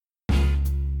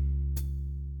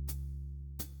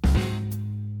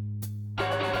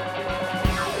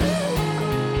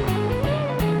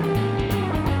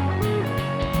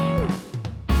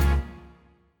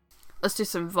Let's do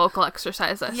some vocal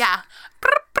exercises. Yeah.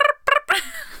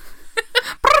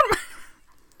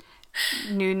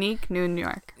 Unique, New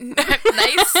York.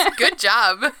 Nice. Good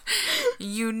job.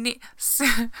 Unique.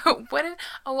 What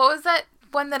was that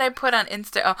one that I put on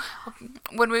Insta? Oh,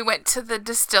 when we went to the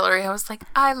distillery, I was like,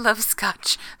 I love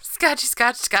scotch. Scotch. Is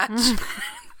that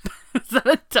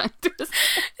a tongue twister?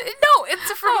 No,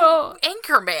 it's from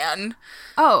Anchorman.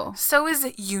 Oh. So is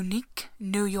it Unique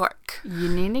New York.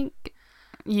 Unique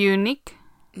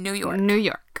New York. New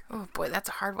York. Oh boy, that's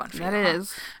a hard one for That you.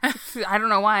 is. I don't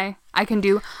know why. I can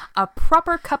do a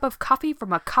proper cup of coffee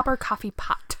from a copper coffee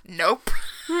pot. Nope.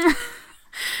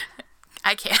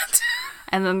 I can't.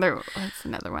 And then what's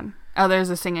another one? Oh, there's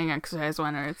a singing exercise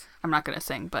one. I'm not going to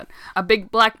sing, but a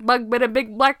big black bug bit a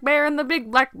big black bear and the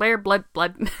big black bear blood.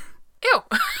 Ew.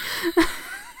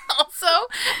 Also,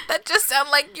 that just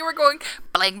sounded like you were going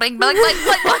blank, blank, blank, blank,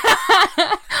 blank, blank.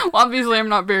 Well, obviously, I'm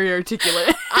not very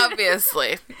articulate.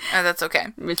 Obviously. That's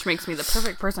okay. Which makes me the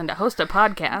perfect person to host a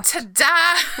podcast.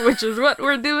 Ta-da! Which is what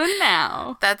we're doing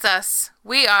now. That's us.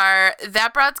 We are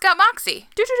That Broad's Got Moxie.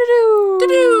 Do-do-do-do.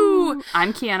 Do-do.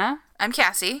 I'm Kiana. I'm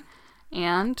Cassie.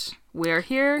 And we're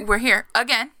here. We're here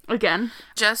again.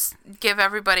 Just give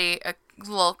everybody a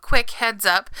little quick heads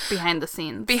up. behind the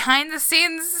scenes. Behind the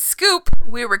scenes scoop.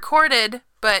 We recorded,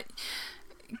 but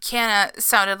Kiana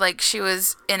sounded like she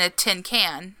was in a tin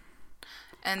can.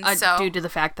 And so due to the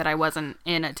fact that I wasn't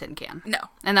in a tin can. No.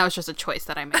 And that was just a choice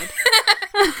that I made.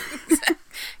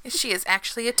 She is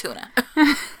actually a tuna.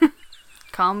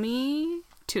 Call me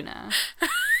Tuna.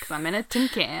 Because I'm in a tin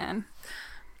can.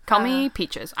 Call me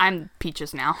Peaches. I'm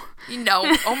Peaches now.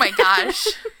 No. Oh my gosh.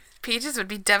 Peaches would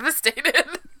be devastated.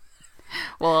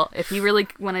 Well, if you really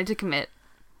wanted to commit,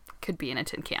 could be in a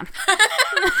tin can.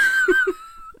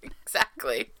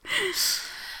 Exactly.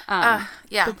 Yeah.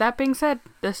 But that being said,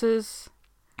 this is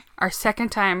our second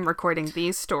time recording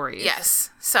these stories. Yes.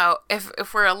 So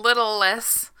if we're a little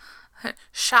less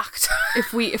shocked,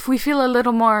 if we feel a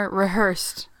little more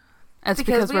rehearsed, that's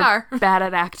because we're bad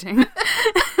at acting.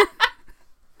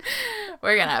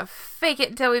 We're gonna fake it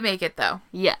until we make it, though.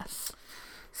 Yes.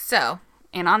 So.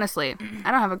 And honestly,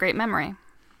 I don't have a great memory.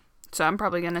 So I'm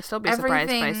probably going to still be surprised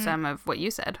by some of what you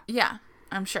said. Yeah,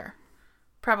 I'm sure.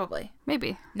 Probably.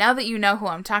 Maybe. Now that you know who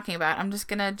I'm talking about, I'm just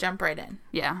going to jump right in.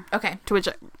 Yeah. Okay. To which,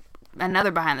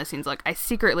 another behind the scenes look, I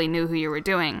secretly knew who you were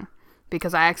doing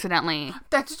because I accidentally...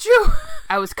 That's true.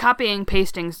 I was copying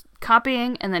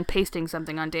and then pasting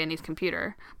something on Danny's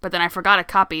computer. But then I forgot a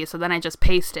copy, so then I just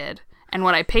pasted. And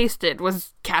what I pasted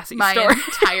was Cassie's story. My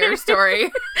entire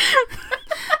story.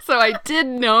 So I did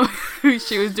know who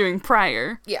she was doing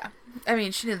prior. Yeah. I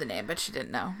mean, she knew the name, but she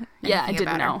didn't know. Yeah, I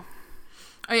didn't know.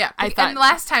 Oh, yeah. And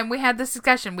last time we had this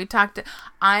discussion, we talked...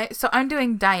 So I'm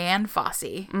doing Diane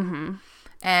Fossey. Mm-hmm.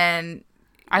 And...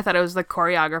 I thought it was the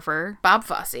choreographer. Bob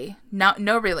Fosse.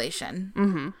 No relation.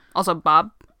 Mm-hmm. Also,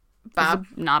 Bob is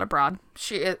not abroad.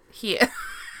 He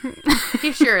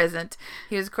he sure isn't.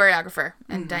 He was a choreographer,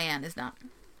 and Diane is not.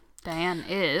 Diane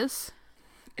is...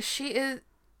 She is...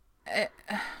 I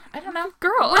don't know.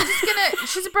 Girl. We're just gonna...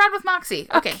 She's abroad with Moxie.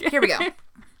 Okay, here we go.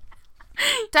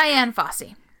 Diane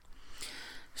Fossey.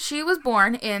 She was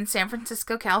born in San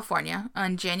Francisco, California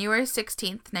on January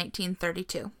 16th,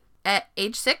 1932. At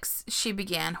age 6, she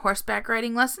began horseback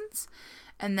riding lessons,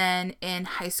 and then in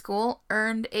high school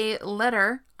earned a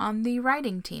letter on the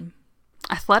riding team.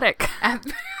 Athletic.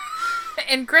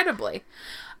 Incredibly.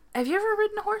 Have you ever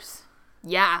ridden a horse?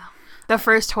 Yeah. The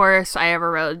first horse I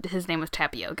ever rode, his name was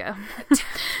Tapioca.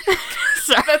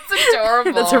 Sorry. That's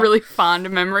adorable. That's a really fond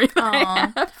memory that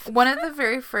I have. One of the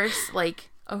very first,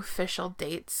 official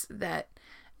dates that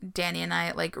Danny and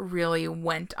I, really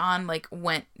went on,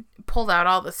 pulled out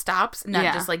all the stops,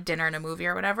 not just, dinner and a movie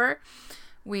or whatever.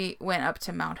 We went up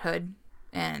to Mount Hood,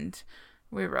 and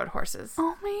we rode horses.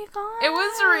 Oh my god. It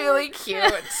was really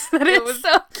cute. It was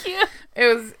so cute.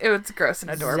 It was gross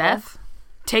and adorable. Zeph,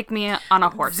 take me on a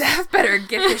horse. Zeph better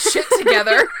get his shit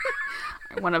together.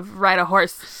 I want to ride a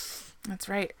horse. That's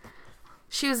right.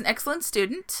 She was an excellent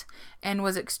student and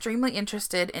was extremely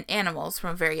interested in animals from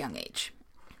a very young age.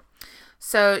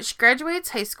 So she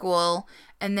graduates high school,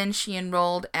 and then she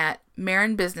enrolled at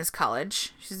Marin Business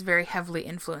College. She's very heavily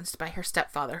influenced by her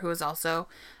stepfather, who is also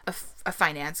a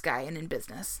finance guy and in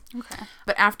business. Okay.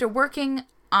 But after working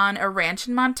on a ranch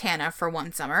in Montana for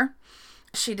one summer,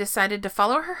 she decided to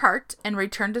follow her heart and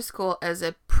return to school as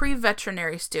a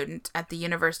pre-veterinary student at the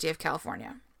University of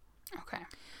California. Okay.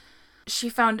 She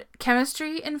found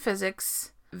chemistry and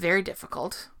physics very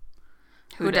difficult.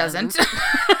 Who doesn't?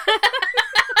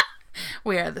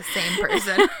 We are the same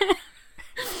person.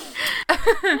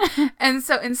 And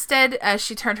so instead,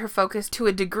 she turned her focus to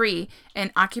a degree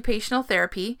in occupational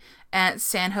therapy at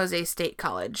San Jose State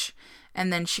College.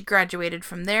 And then she graduated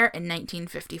from there in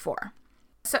 1954.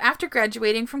 So after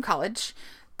graduating from college,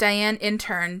 Diane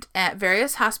interned at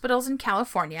various hospitals in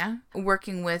California,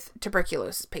 working with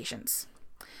tuberculosis patients.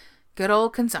 Good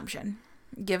old consumption.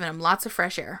 Giving them lots of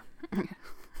fresh air.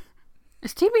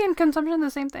 Is TB and consumption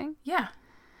the same thing? Yeah.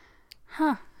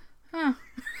 Huh.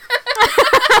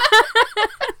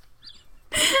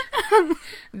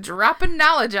 Dropping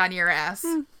knowledge on your ass.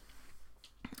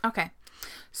 Okay.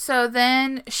 So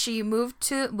then she moved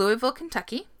to Louisville,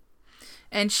 Kentucky,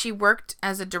 and she worked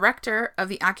as a director of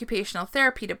the occupational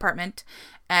therapy department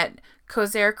at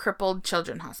Kosser Crippled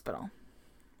Children's Hospital.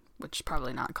 Which is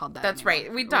probably not called that That's anymore.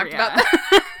 right. We talked about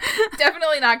that.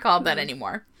 Definitely not called that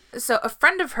anymore. So a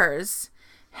friend of hers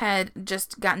had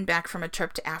just gotten back from a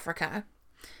trip to Africa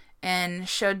and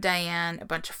showed Diane a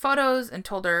bunch of photos and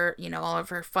told her, all of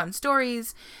her fun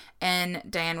stories. And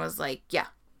Diane was like, yeah,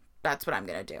 that's what I'm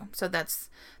going to do. So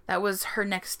that was her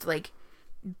next,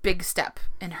 big step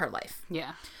in her life.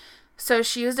 Yeah. So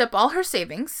she used up all her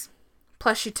savings,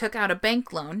 plus she took out a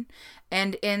bank loan.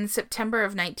 And in September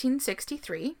of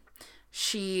 1963,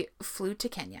 she flew to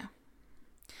Kenya.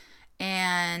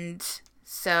 And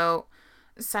so,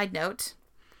 side note,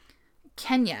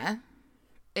 Kenya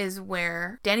is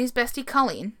where Danny's bestie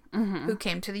Colleen, who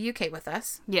came to the UK with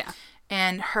us,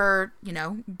 and her,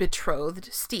 betrothed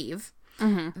Steve,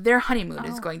 their honeymoon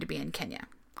is going to be in Kenya.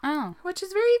 Oh. Which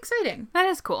is very exciting. That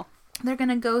is cool. They're going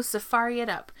to go safari it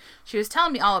up. She was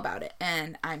telling me all about it,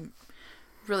 and I'm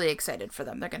really excited for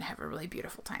them. They're going to have a really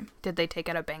beautiful time. Did they take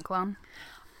out a bank loan?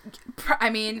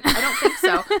 I don't think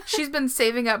so. She's been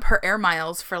saving up her air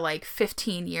miles for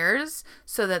 15 years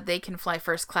so that they can fly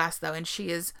first class, though, and she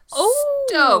is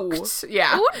stoked.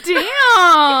 Yeah. Oh,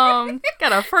 damn.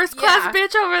 Got a first class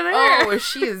bitch over there. Oh,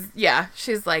 she is. Yeah.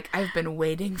 She's like, I've been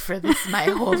waiting for this my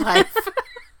whole life.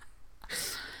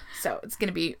 So it's going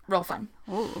to be real fun.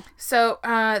 Ooh. So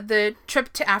the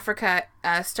trip to Africa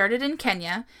started in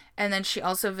Kenya, and then she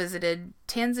also visited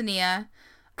Tanzania,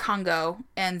 Congo,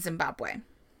 and Zimbabwe.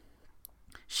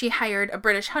 She hired a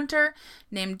British hunter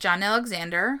named John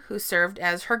Alexander, who served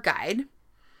as her guide.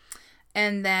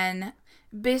 And then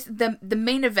the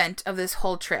main event of this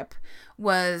whole trip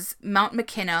was Mount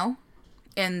Mikeno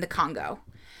in the Congo.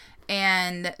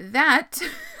 And that...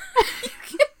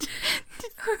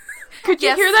 Could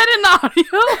you hear that in the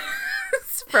audio?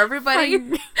 For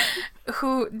everybody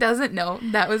who doesn't know,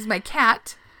 that was my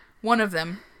cat. One of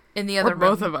them in the other room.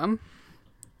 Both of them.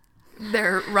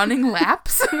 They're running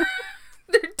laps.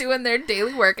 They're doing their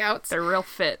daily workouts. They're real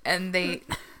fit. And they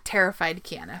terrified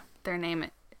Kiana. Their names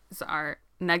are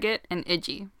Nugget and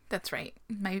Iggy. That's right.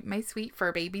 My sweet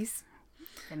fur babies.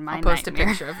 In my I'll post nightmare. a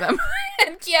picture of them.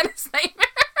 In Kiana's nightmare.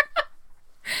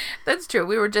 That's true.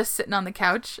 We were just sitting on the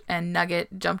couch and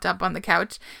Nugget jumped up on the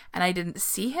couch and I didn't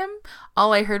see him.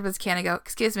 All I heard was Kiana go,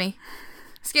 "Excuse me.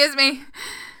 Excuse me.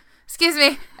 Excuse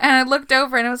me." And I looked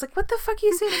over and I was like, "What the fuck are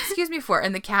you saying excuse me for?"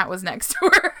 And the cat was next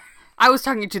to her. I was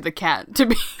talking to the cat, to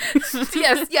be...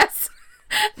 Yes.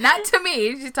 Not to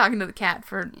me. She's talking to the cat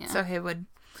so he would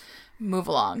move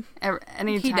along.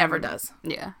 Anytime, he never does.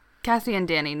 Yeah. Cassie and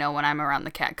Danny know when I'm around the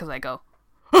cat because I go...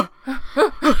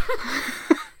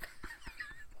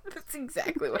 That's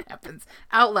exactly what happens.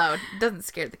 Out loud. Doesn't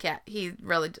scare the cat. He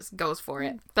really just goes for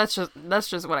it. That's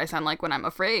just what I sound like when I'm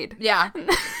afraid. Yeah.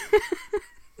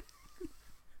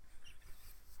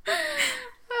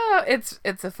 Oh, it's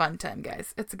a fun time,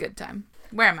 guys. It's a good time.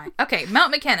 Where am I? Okay,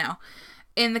 Mount Mikeno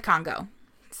in the Congo.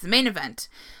 It's the main event.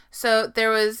 So there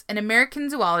was an American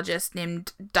zoologist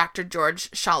named Dr.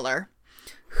 George Schaller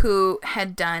who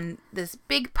had done this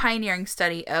big pioneering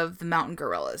study of the mountain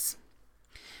gorillas.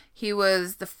 He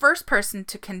was the first person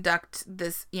to conduct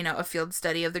this, a field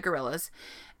study of the gorillas.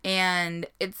 And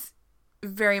it's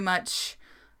very much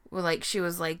she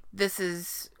was like, this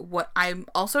is what I'm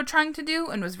also trying to do,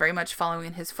 and was very much following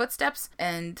in his footsteps.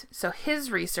 And so his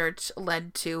research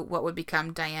led to what would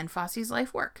become Dian Fossey's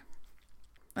life work.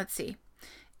 Let's see.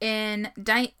 In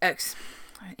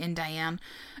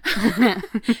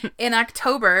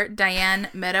October, Diane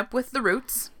met up with the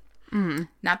Roots.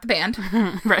 Not the band.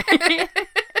 Right.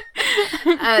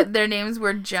 Their names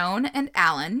were Joan and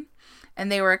Alan,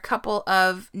 and they were a couple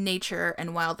of nature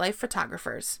and wildlife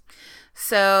photographers.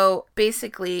 So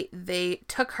basically, they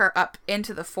took her up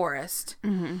into the forest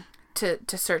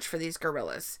to search for these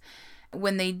gorillas.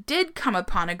 When they did come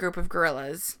upon a group of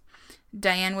gorillas,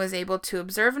 Diane was able to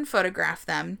observe and photograph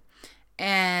them,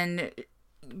 and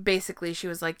basically she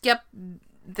was like, yep,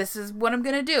 this is what I'm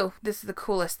gonna do. This is the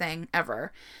coolest thing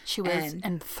ever. She was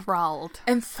enthralled.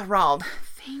 Enthralled.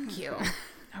 Thank you.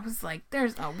 I was like,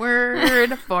 there's a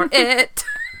word for it.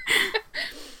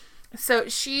 So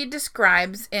she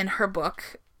describes in her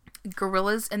book,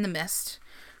 Gorillas in the Mist,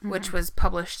 which was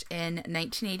published in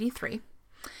 1983.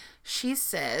 She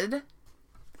said,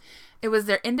 it was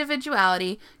their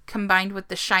individuality combined with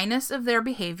the shyness of their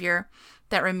behavior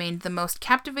that remained the most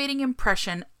captivating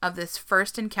impression of this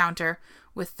first encounter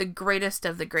with the greatest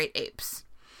of the great apes.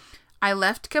 I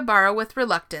left Kibara with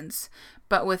reluctance,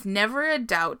 but with never a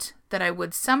doubt that I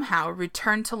would somehow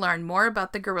return to learn more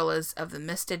about the gorillas of the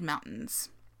Misted Mountains.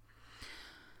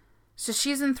 So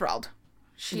she's enthralled.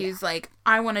 She's like,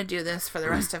 I want to do this for the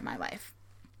rest of my life.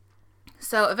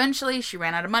 So eventually she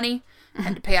ran out of money,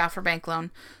 had to pay off her bank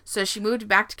loan. So she moved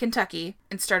back to Kentucky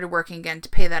and started working again to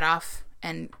pay that off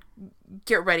and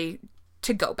get ready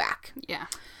to go back. Yeah.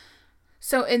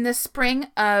 So in the spring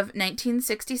of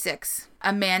 1966,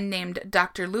 a man named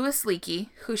Dr. Louis Leakey,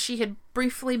 who she had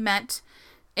briefly met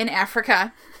in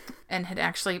Africa and had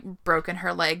actually broken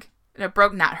her leg,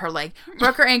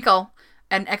 broke her ankle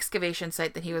at an excavation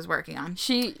site that he was working on.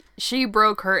 She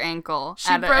broke her ankle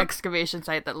at an excavation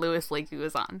site that Louis Leakey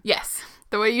was on. Yes.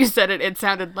 The way you said it, it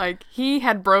sounded like he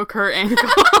had broke her ankle.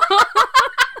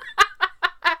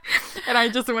 And I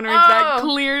just want to make that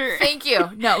clear. Thank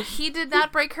you. No, he did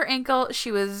not break her ankle. She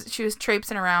was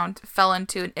traipsing around, fell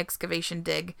into an excavation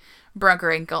dig, broke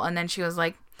her ankle, and then she was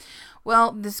like,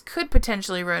 well, this could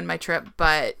potentially ruin my trip,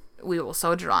 but we will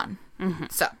soldier on. Mm-hmm.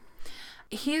 So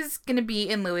he's going to be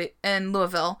in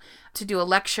Louisville to do a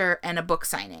lecture and a book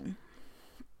signing.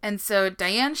 And so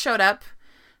Diane showed up,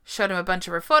 showed him a bunch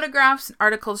of her photographs and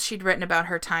articles she'd written about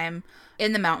her time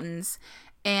in the mountains.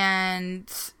 And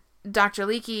Dr.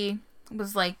 Leakey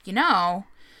was like,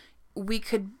 we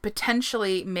could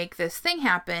potentially make this thing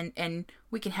happen and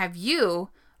we can have you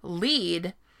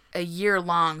lead a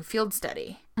year-long field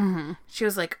study. Mm-hmm. She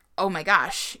was like, oh my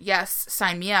gosh, yes,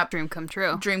 sign me up. Dream come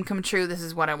true. Dream come true. This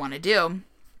is what I want to do.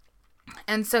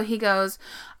 And so he goes,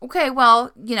 okay,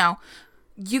 well,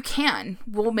 you can.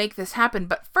 We'll make this happen.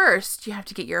 But first, you have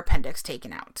to get your appendix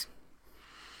taken out.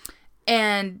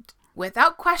 And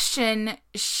without question,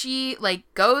 she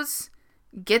goes,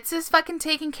 gets this fucking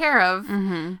taken care of.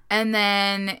 Mm-hmm. And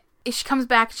then she comes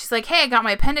back and she's like, hey, I got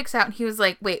my appendix out. And he was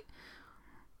like, wait,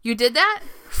 you did that?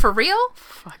 For real?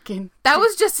 Fucking. That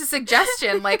was just a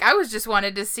suggestion. I was just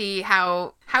wanted to see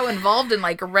how involved and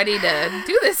ready to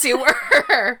do this you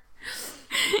were.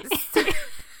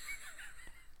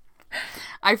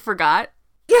 I forgot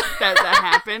that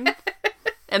happened.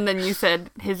 And then you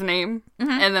said his name. Mm-hmm.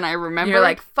 And then I remember. You're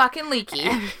like, fucking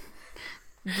Leakey.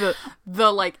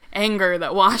 the anger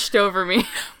that washed over me.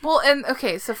 Well, and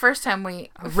okay, so first time we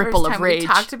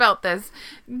talked about this,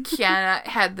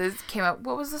 Kiana came up.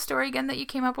 What was the story again that you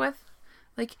came up with?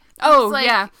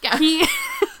 Yeah.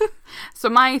 So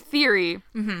my theory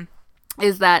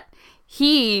is that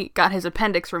he got his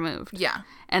appendix removed. Yeah.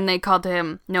 And they called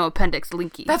him No Appendix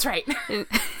Leakey. That's right.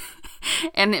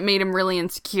 And it made him really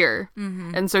insecure.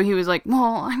 Mm-hmm. And so he was like,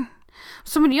 well,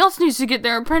 somebody else needs to get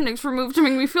their appendix removed to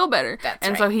make me feel better.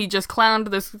 So he just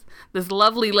clowned this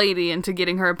lovely lady into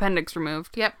getting her appendix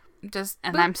removed. Yep.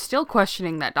 I'm still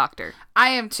questioning that doctor. I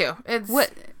am too. It's what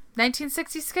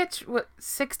 1966. What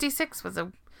 66 was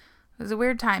a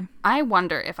weird time. I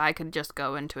wonder if I could just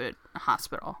go into a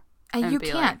hospital. And you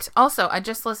can't. Also, I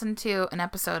just listened to an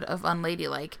episode of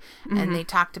Unladylike, and they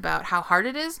talked about how hard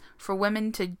it is for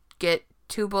women to get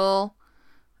tubal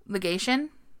ligation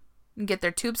and get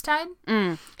their tubes tied.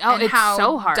 Mm. Oh, and it's how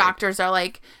so hard. Doctors are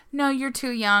like, no, you're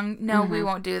too young. No, we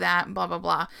won't do that. Blah, blah,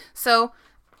 blah. So,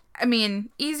 I mean,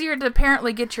 easier to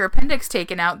apparently get your appendix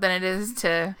taken out than it is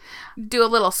to do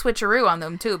a little switcheroo on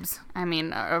them tubes. I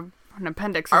mean, an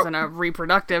appendix isn't a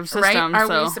reproductive system. Right?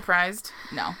 Are we surprised?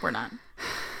 No, we're not.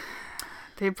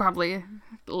 They probably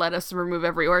let us remove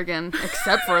every organ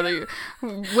except for the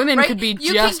women. Right? Could be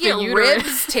you just can a get uterus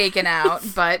ribs taken out,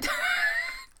 but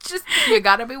just you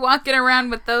gotta be walking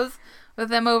around with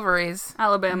them ovaries.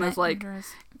 Alabama's like,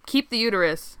 uterus. Keep the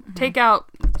uterus, take out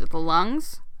the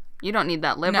lungs. You don't need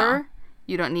that liver. No.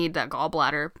 You don't need that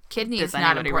gallbladder. Kidney Does is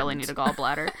not important. Does anybody really need a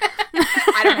gallbladder?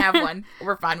 I don't have one.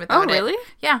 We're fine with that. Oh, really?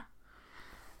 Yeah.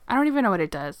 I don't even know what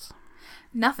it does.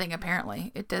 Nothing,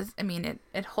 apparently. It does. I mean,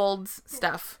 it holds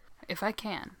stuff. If I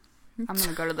can, I'm going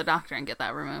to go to the doctor and get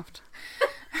that removed.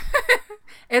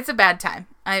 It's a bad time.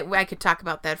 I could talk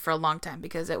about that for a long time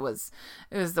because it was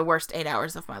the worst 8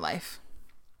 hours of my life.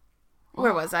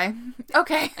 Where was I?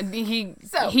 Okay. He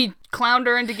clowned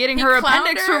her into getting her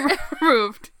appendix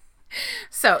removed.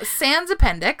 So, sans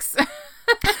appendix.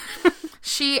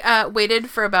 She waited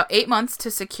for about 8 months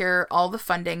to secure all the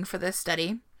funding for this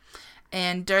study.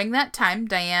 And during that time,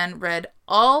 Diane read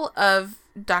all of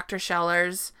Dr.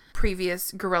 Scheller's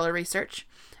previous gorilla research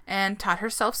and taught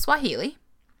herself Swahili.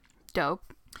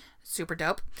 Dope. Super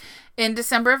dope. In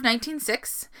December of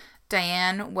 1906,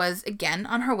 Diane was again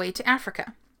on her way to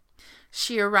Africa.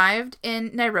 She arrived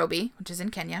in Nairobi, which is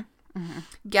in Kenya,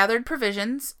 gathered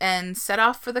provisions, and set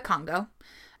off for the Congo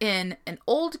in an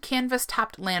old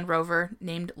canvas-topped Land Rover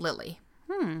named Lily.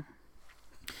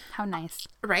 How nice.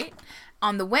 Right?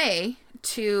 On the way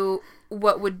to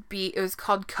what would be, it was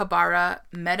called Kabara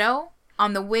Meadow.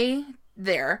 On the way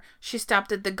there, she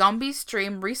stopped at the Gombe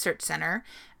Stream Research Center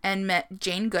and met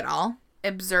Jane Goodall,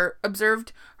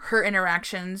 observed her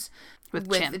interactions with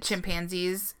the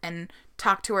chimpanzees, and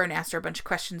talked to her and asked her a bunch of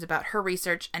questions about her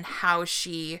research and how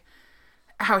she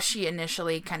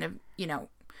initially kind of,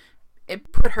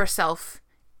 it put herself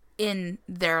in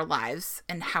their lives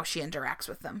and how she interacts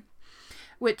with them,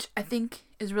 which I think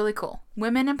is really cool.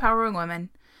 Women empowering women,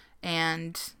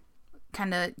 and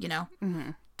kind of,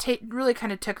 really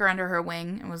kind of took her under her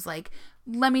wing and was like,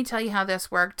 let me tell you how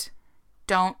this worked.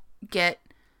 Don't get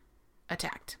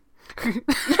attacked.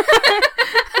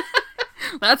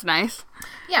 That's nice.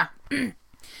 Yeah.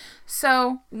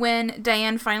 So when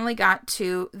Diane finally got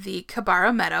to the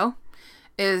Kabara Meadow,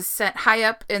 is set high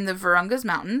up in the Virungas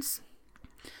Mountains.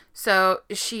 So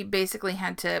she basically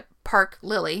had to park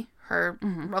Lily, her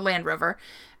Land Rover,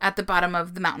 at the bottom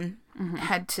of the mountain.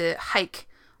 Had to hike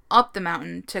up the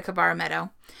mountain to Kabara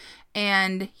Meadow.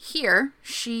 And here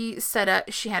she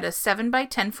had a 7 by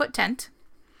 10 foot tent,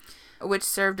 which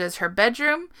served as her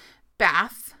bedroom,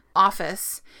 bath,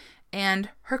 office, and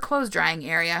her clothes drying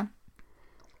area,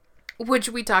 which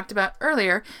we talked about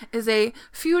earlier is a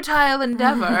futile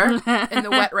endeavor in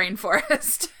the wet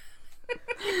rainforest.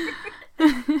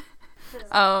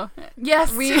 Oh.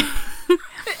 Yes.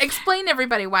 Explain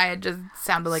everybody why it just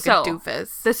sounded like a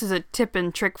doofus. This is a tip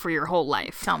and trick for your whole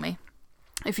life. Tell me.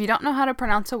 If you don't know how to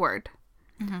pronounce a word,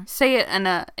 say it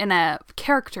in a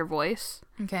character voice.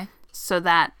 Okay. So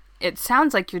that it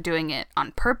sounds like you're doing it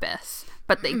on purpose,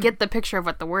 but they get the picture of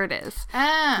what the word is.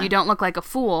 You don't look like a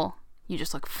fool. You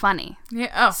just look funny.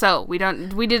 Yeah. Oh. So we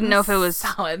didn't know if it was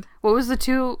solid. What was the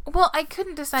two? Well, I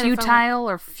couldn't decide. Futile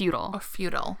or futile. Or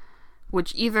futile.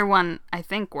 Which either one I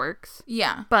think works.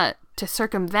 Yeah. But to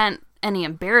circumvent any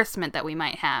embarrassment that we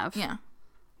might have. Yeah.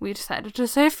 We decided to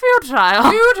say futile.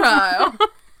 Futile.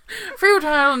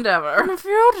 Futile endeavor.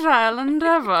 Futile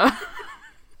endeavor.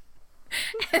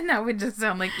 And now we just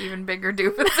sound like even bigger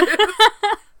doofuses.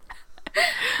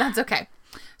 That's okay.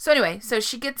 So anyway,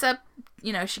 she gets up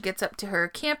to her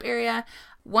camp area.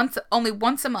 Only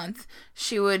once a month,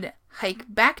 she would hike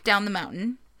back down the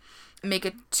mountain, make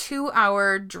a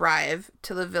 2-hour drive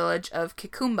to the village of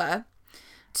Kikumba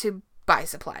to buy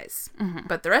supplies.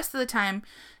 But the rest of the time,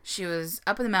 she was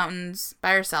up in the mountains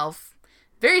by herself.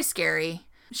 Very scary.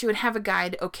 She would have a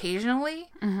guide occasionally,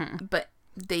 but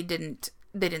they didn't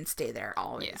stay there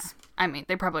always. Yeah. I mean,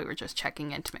 they probably were just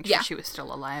checking in to make sure she was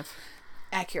still alive.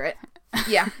 Accurate.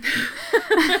 Yeah.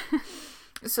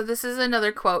 So this is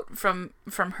another quote from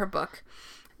her book.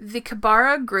 The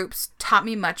Kabara groups taught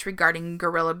me much regarding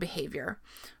gorilla behavior.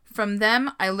 From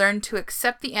them, I learned to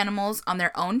accept the animals on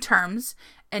their own terms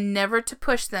and never to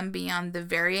push them beyond the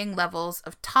varying levels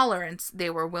of tolerance they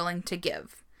were willing to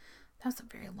give. That was a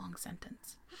very long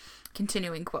sentence.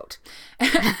 Continuing quote.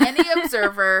 Any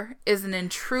observer is an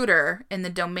intruder in the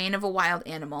domain of a wild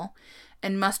animal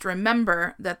and must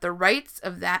remember that the rights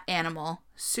of that animal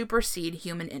supersede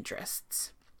human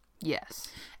interests. Yes.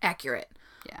 Accurate.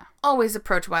 Yeah. Always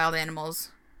approach wild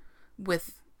animals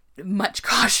with much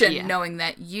caution, knowing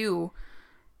that you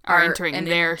are entering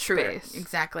their space.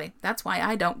 Exactly. That's why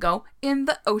I don't go in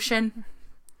the ocean.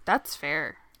 That's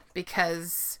fair.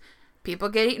 Because people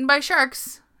get eaten by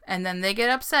sharks, and then they get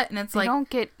upset, and it's they don't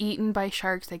get eaten by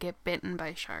sharks, they get bitten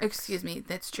by sharks. Excuse me,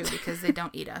 that's true, because they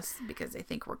don't eat us, because they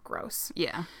think we're gross.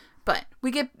 Yeah. But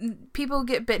people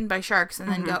get bitten by sharks and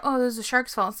then go, oh, there's a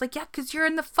shark's fault. It's like, yeah, because you're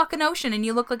in the fucking ocean and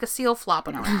you look like a seal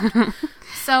flopping around.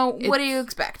 So what do you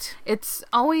expect? It's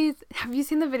always, have you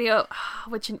seen the video?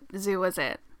 Which zoo was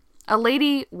it? A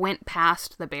lady went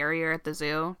past the barrier at the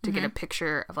zoo to get a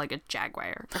picture of like a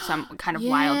jaguar or some kind of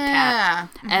wild cat.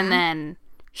 And then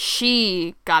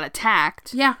she got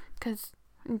attacked. Yeah. Because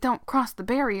don't cross the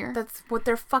barrier. That's what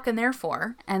they're fucking there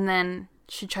for. And then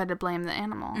she tried to blame the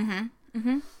animal.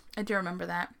 I do remember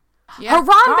that. Yeah.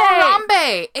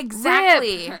 Harambe!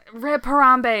 Exactly. Rip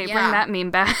Harambe. Yeah. Bring that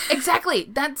meme back. Exactly.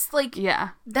 That's like... Yeah.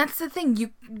 That's the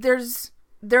thing. There's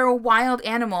they're a wild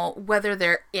animal, whether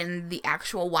they're in the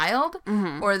actual wild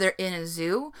or they're in a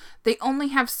zoo. They only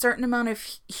have certain amount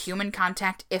of human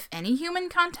contact, if any human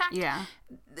contact. Yeah.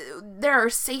 There are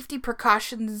safety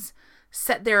precautions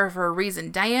set there for a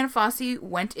reason. Dian Fossey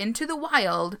went into the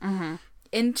wild,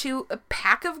 into a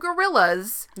pack of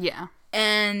gorillas. Yeah.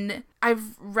 And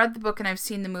I've read the book and I've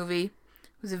seen the movie.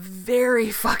 It was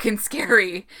very fucking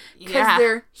scary. Because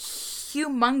they're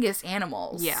humongous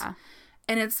animals. Yeah.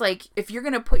 And it's like, if you're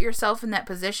going to put yourself in that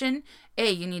position,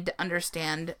 you need to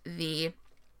understand the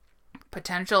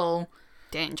potential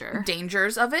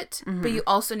dangers of it. But you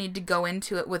also need to go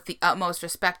into it with the utmost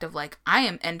respect of, like, I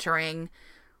am entering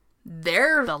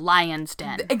the lion's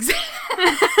den.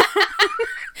 Exactly.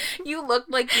 You look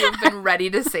like you've been ready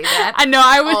to say that. I know,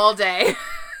 I was all day.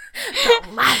 The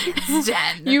lion's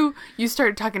den. You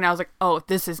started talking and I was like, oh,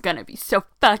 this is gonna be so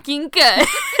fucking good.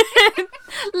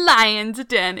 Lion's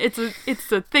den. It's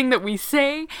a thing that we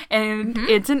say, and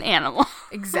it's an animal.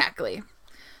 Exactly.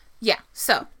 Yeah.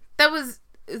 So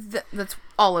that's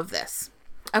all of this.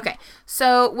 Okay.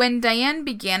 So when Dian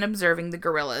began observing the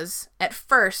gorillas, at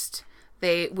first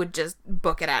they would just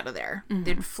book it out of there.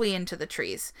 They'd flee into the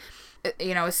trees,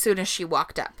 as soon as she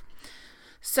walked up.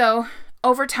 So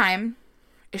over time,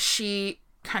 she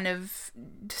kind of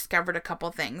discovered a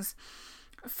couple things.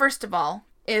 First of all,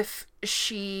 if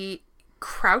she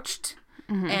crouched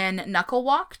and knuckle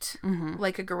walked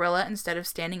like a gorilla instead of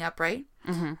standing upright,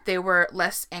 they were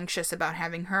less anxious about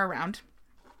having her around.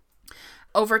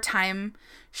 Over time,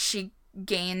 she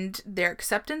gained their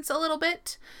acceptance a little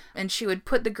bit, and she would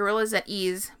put the gorillas at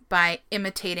ease by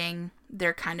imitating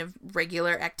their kind of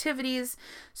regular activities.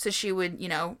 So she would,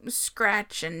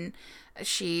 scratch, and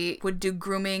she would do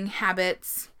grooming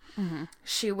habits.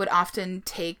 She would often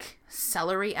take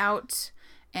celery out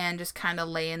and just kind of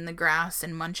lay in the grass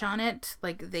and munch on it,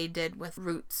 like they did with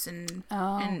roots and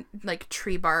like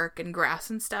tree bark and grass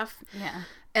and stuff. Yeah.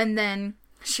 And then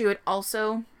she would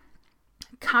also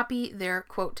copy their,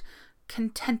 quote,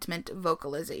 contentment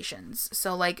vocalizations.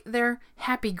 So, like, their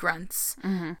happy grunts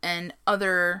and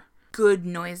other good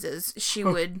noises. She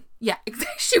would,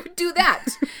 she would do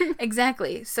that.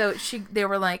 Exactly. So they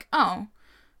were like, oh,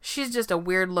 she's just a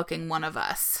weird looking one of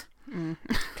us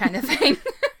kind of thing.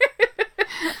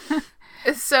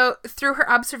 So through her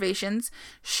observations,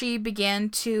 she began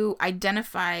to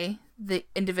identify the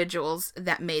individuals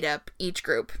that made up each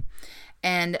group.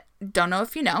 And don't know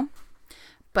if you know,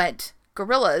 but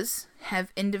gorillas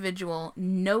have individual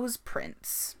nose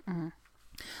prints.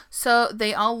 So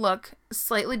they all look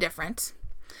slightly different.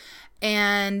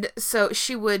 And so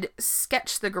she would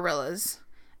sketch the gorillas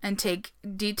and take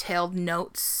detailed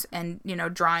notes and,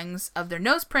 drawings of their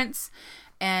nose prints,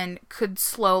 and could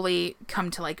slowly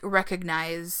come to, like,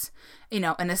 recognize,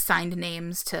 and assigned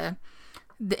names to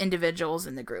the individuals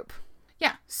in the group.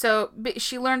 Yeah, so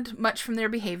she learned much from their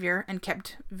behavior and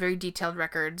kept very detailed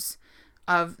records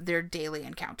of their daily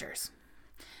encounters.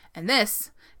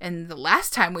 And the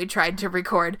last time we tried to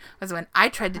record was when I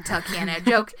tried to tell Kiana a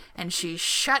joke and she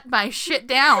shut my shit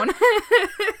down.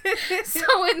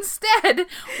 So instead,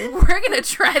 we're going to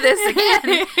try this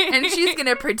again and she's going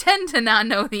to pretend to not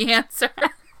know the answer.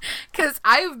 Because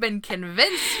I've been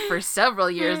convinced for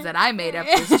several years that I made up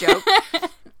this joke.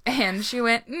 And she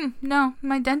went, no,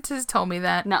 my dentist told me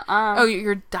that. Nuh-uh. Oh,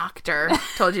 your doctor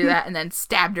told you that, and then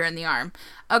stabbed her in the arm.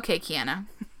 Okay, Kiana.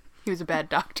 He was a bad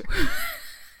doctor.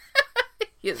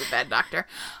 He is a bad doctor.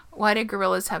 Why do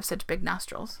gorillas have such big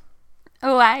nostrils?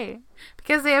 Why?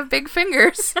 Because they have big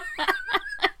fingers.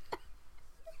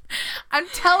 I'm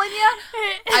telling you,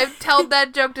 I've told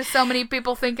that joke to so many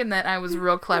people thinking that I was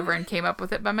real clever and came up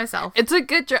with it by myself. It's a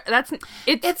good joke.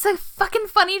 It's a fucking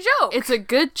funny joke. It's a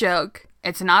good joke.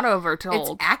 It's not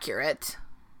overtold. It's accurate.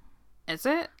 Is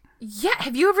it? Yeah.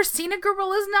 Have you ever seen a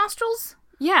gorilla's nostrils?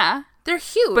 Yeah. They're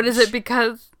huge. But is it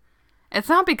because... It's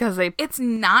not because they... It's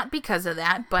not because of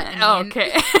that, but...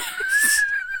 okay.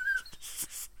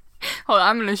 Hold on,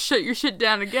 I'm going to shut your shit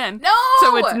down again. No!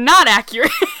 So it's not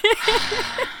accurate.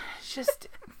 Just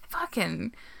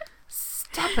fucking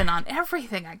stepping on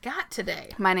everything I got today.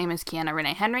 My name is Kiana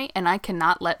Renee Henry, and I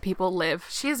cannot let people live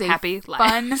she is a happy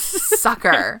fun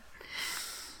sucker.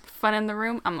 Fun in the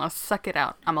room? I'm going to suck it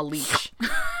out. I'm a leech.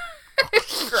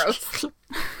 Gross.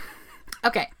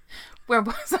 Okay. Where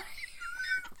was I?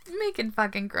 Making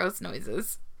fucking gross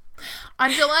noises. On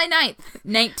July 9th,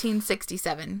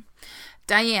 1967,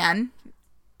 Dian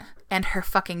and her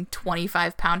fucking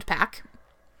 25-pound pack.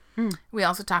 We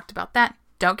also talked about that.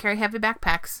 Don't carry heavy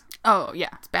backpacks. Oh, yeah.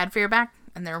 It's bad for your back,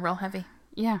 and they're real heavy.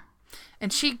 Yeah.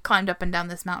 And she climbed up and down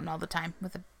this mountain all the time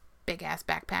with a big-ass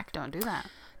backpack. Don't do that.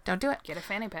 Don't do it. Get a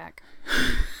fanny pack.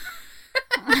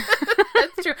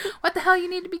 That's true. What the hell you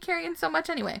need to be carrying so much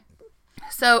anyway?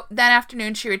 So that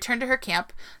afternoon, she returned to her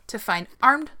camp to find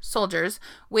armed soldiers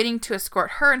waiting to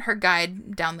escort her and her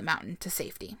guide down the mountain to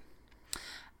safety.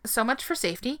 So much for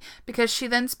safety, because she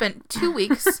then spent 2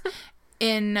 weeks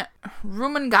in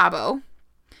Rumangabo,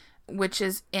 which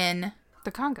is in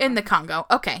the Congo. In the Congo.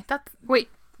 Okay. Wait.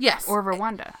 Yes. Or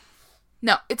Rwanda.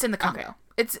 No, it's in the Congo.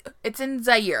 Okay. It's in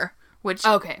Zaire, which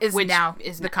is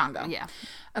the Congo. Yeah.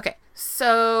 Okay.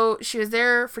 So she was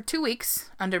there for 2 weeks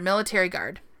under military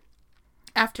guard.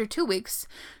 After 2 weeks,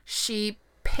 she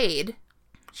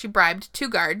bribed 2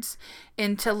 guards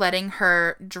into letting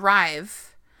her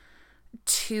drive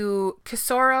to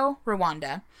Kisoro,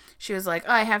 Rwanda. She was like,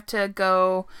 I have to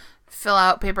go fill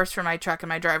out papers for my truck and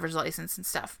my driver's license and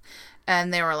stuff.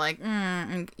 And they were like,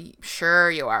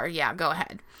 sure you are. Yeah, go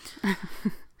ahead.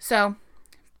 So,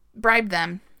 bribed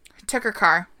them, took her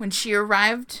car. When she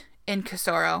arrived in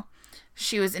Kisoro,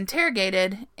 she was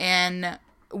interrogated and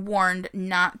warned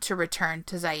not to return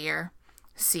to Zaire,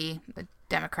 the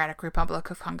Democratic Republic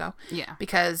of Congo. Yeah.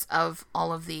 Because of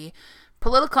all of the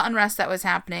political unrest that was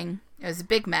happening. It was a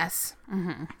big mess.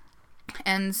 Mm-hmm.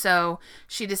 And so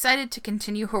she decided to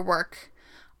continue her work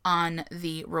on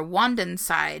the Rwandan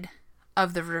side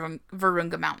of the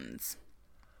Virunga Mountains.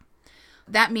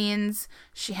 That means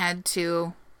she had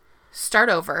to start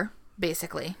over,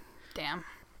 basically. Damn.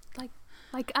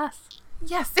 Like us.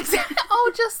 Yes, exactly.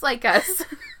 Oh, just like us.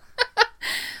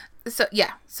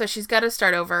 So she's got to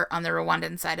start over on the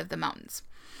Rwandan side of the mountains.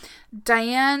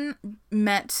 Diane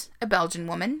met a Belgian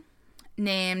woman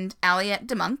named Aliette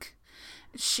de Monk.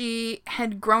 She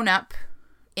had grown up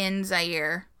in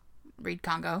Zaire, read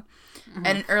Congo,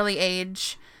 at an early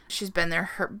age. She's been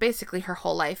there basically her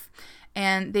whole life,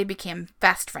 and they became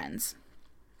fast friends.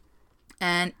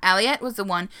 And Aliette was the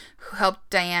one who helped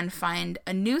Diane find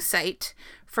a new site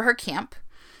for her camp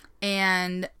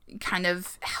and kind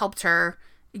of helped her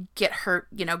get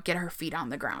her feet on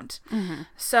the ground. Mm-hmm.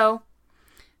 So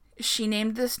she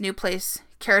named this new place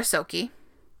Karasoke,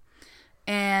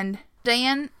 and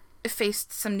Diane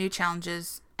faced some new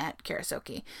challenges at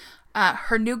Karasoke.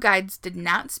 Her new guides did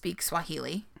not speak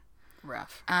Swahili.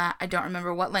 Rough. I don't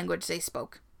remember what language they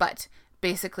spoke, but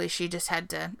basically she just had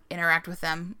to interact with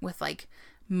them with like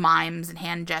mimes and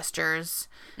hand gestures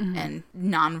and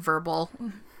nonverbal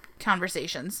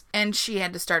conversations. And she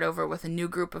had to start over with a new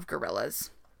group of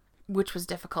guerrillas, which was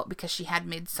difficult because she had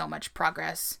made so much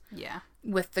progress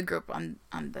with the group on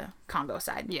the Congo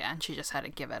side. Yeah, and she just had to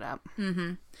give it up.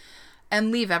 Mm-hmm. And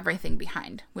leave everything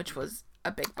behind, which was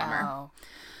a big bummer. Oh.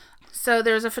 So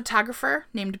there's a photographer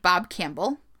named Bob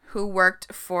Campbell who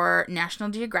worked for National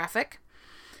Geographic,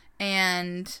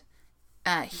 and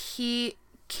he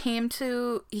came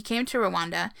to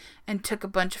Rwanda and took a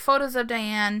bunch of photos of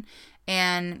Diane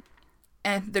and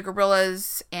the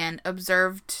guerrillas and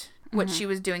observed what she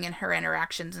was doing in her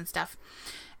interactions and stuff.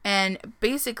 And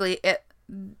basically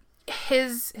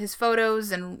his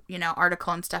photos and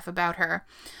article and stuff about her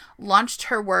launched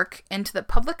her work into the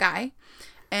public eye,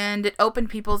 and it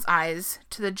opened people's eyes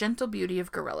to the gentle beauty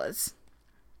of gorillas.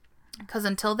 Because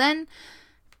until then,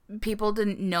 people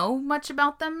didn't know much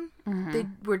about them. Mm-hmm. They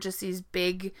were just these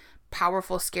big,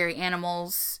 powerful, scary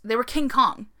animals. They were King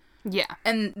Kong. Yeah.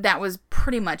 And that was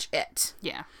pretty much it.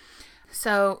 Yeah.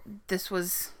 So this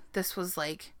was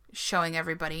like showing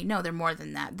everybody, no, they're more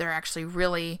than that. They're actually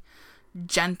really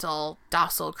gentle,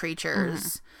 docile creatures.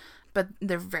 Mm-hmm. But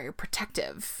they're very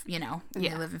protective, and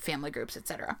they live in family groups,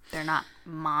 etc. They're not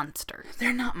monsters.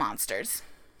 They're not monsters.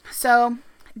 So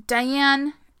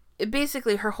Diane,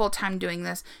 basically her whole time doing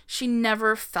this, she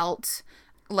never felt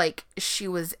like she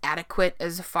was adequate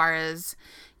as far as,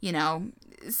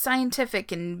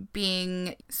 scientific and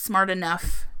being smart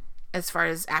enough as far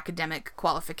as academic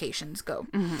qualifications go.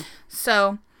 Mm-hmm.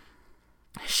 So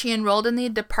she enrolled in the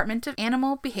Department of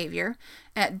Animal Behavior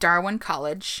at Darwin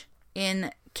College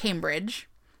in Cambridge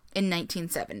in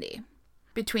 1970.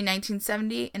 Between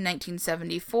 1970 and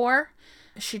 1974,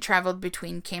 she traveled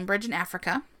between Cambridge and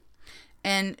Africa,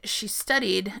 and she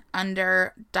studied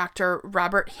under Dr.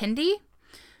 Robert Hindy,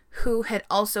 who had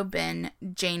also been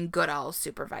Jane Goodall's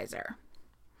supervisor.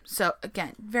 So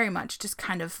again, very much just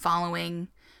kind of following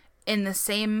in the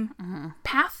same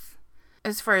path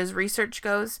as far as research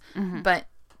goes, but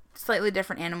slightly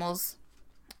different animals,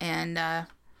 and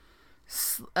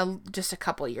just a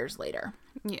couple years later.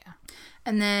 Yeah.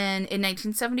 And then in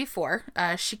 1974,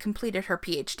 she completed her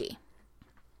PhD.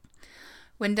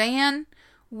 When Diane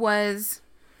was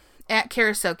at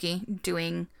Karasoke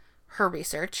doing her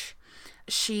research,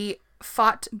 she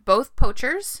fought both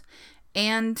poachers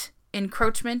and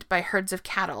encroachment by herds of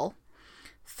cattle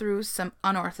through some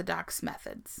unorthodox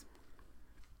methods.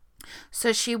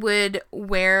 So she would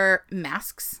wear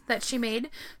masks that she made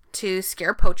to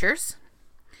scare poachers.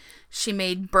 She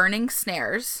made burning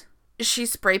snares. She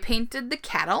spray painted the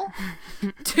cattle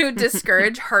to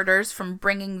discourage herders from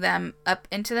bringing them up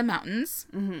into the mountains.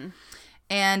 Mm-hmm.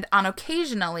 And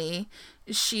occasionally,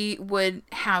 she would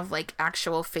have like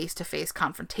actual face-to-face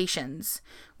confrontations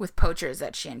with poachers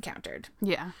that she encountered.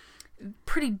 Yeah.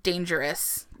 Pretty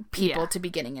dangerous people to be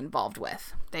getting involved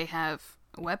with. They have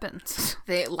weapons.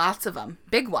 Lots of them.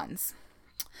 Big ones.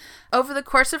 Over the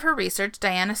course of her research,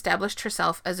 Diane established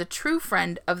herself as a true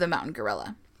friend of the mountain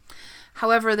gorilla.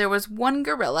 However, there was one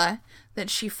gorilla that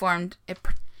she formed a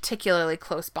particularly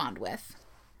close bond with.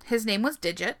 His name was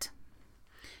Digit,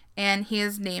 and he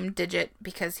is named Digit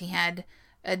because he had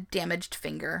a damaged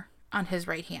finger on his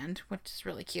right hand, which is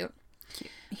really cute.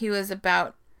 He was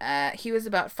about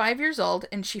 5 years old,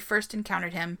 and she first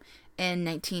encountered him in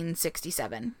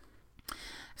 1967.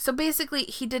 So basically,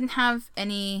 he didn't have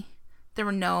any. There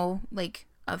were no like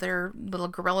other little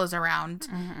gorillas around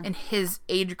in his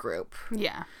age group.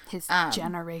 Yeah, his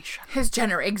generation.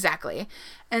 Exactly.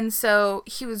 And so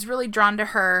he was really drawn to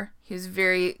her. He was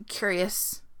very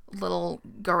curious little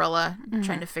gorilla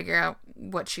trying to figure out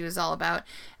what she was all about.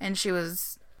 And she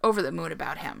was over the moon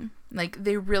about him. Like,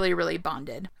 they really, really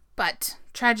bonded. But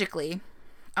tragically,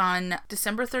 on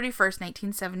December 31st,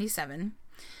 1977,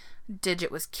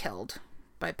 Digit was killed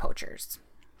by poachers.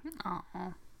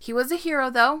 Oh. He was a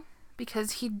hero, though,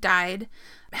 because he died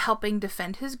helping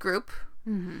defend his group,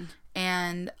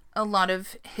 and a lot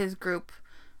of his group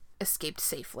escaped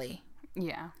safely.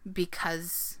 Yeah,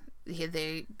 because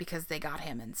they got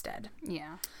him instead.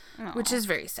 Yeah, which is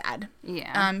very sad.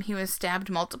 Yeah, he was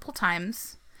stabbed multiple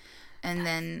times, and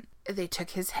then they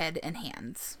took his head and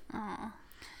hands. Oh,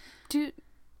 dude,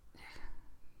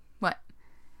 what?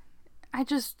 I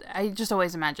just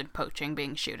always imagined poaching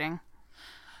being shooting.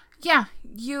 Yeah,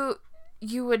 you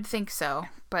would think so.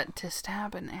 But to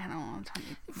stab an animal...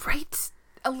 Right?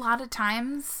 A lot of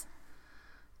times,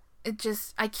 it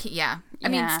just... I can't... Yeah. I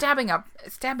mean, stabbing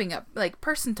up, like,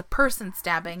 person-to-person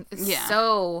stabbing is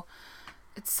so...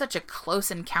 It's such a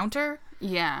close encounter.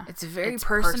 Yeah. It's very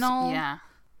personal. Yeah.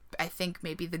 I think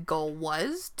maybe the goal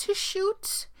was to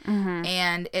shoot,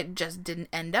 and it just didn't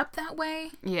end up that way.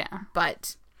 Yeah.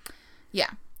 But, yeah.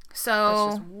 So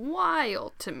that's just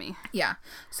wild to me. Yeah.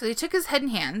 So they took his head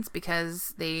and hands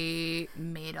because they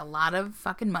made a lot of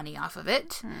fucking money off of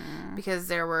it. Because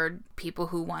there were people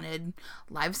who wanted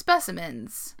live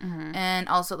specimens. And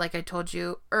also, like I told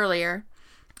you earlier,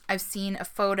 I've seen a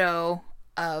photo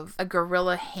of a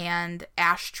gorilla hand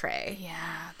ashtray.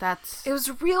 Yeah, it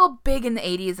was real big in the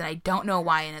 80s, and I don't know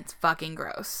why, and it's fucking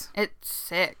gross. It's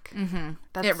sick.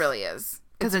 It really is.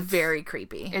 Because it's very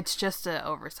creepy. It's just an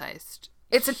oversized...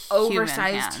 It's an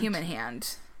oversized human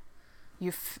hand.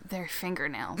 Their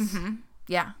fingernails.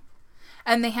 Yeah.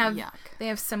 And they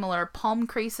have similar palm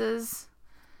creases.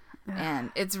 Ugh.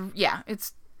 And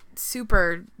it's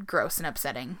super gross and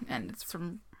upsetting. And it's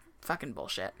from fucking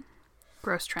bullshit.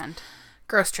 Gross trend.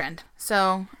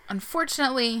 So,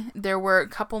 unfortunately, there were a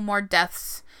couple more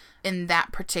deaths in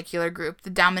that particular group. The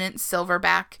dominant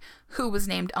silverback, who was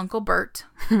named Uncle Bert,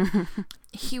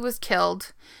 he was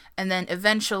killed. And then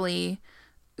eventually...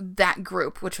 that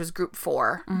group, which was group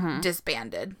 4,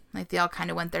 disbanded. Like, they all kind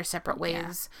of went their separate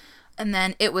ways. Yeah. And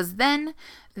then it was then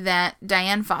that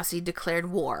Diane Fossey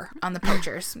declared war on the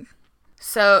poachers.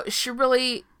 So she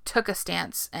really took a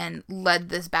stance and led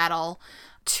this battle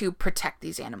to protect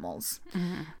these animals.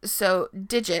 So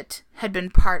Digit had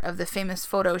been part of the famous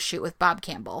photo shoot with Bob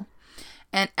Campbell.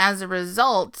 And as a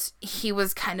result, he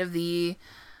was kind of the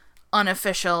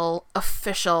official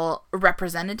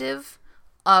representative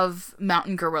of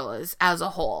mountain gorillas as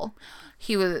a whole.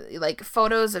 He was like,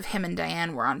 photos of him and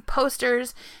Diane were on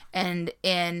posters and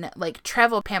in like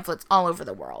travel pamphlets all over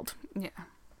the world. Yeah.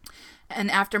 And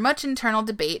after much internal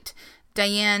debate,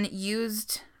 Diane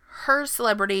used her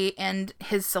celebrity and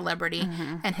his celebrity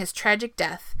and his tragic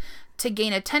death to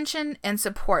gain attention and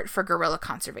support for gorilla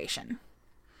conservation.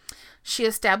 She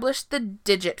established the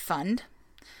Digit Fund,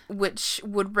 which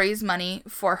would raise money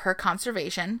for her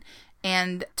conservation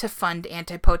and to fund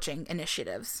anti-poaching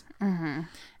initiatives.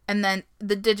 And then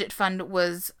the Digit Fund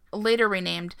was later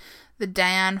renamed the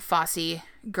Diane Fossey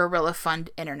Gorilla Fund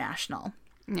International.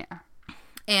 Yeah.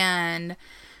 And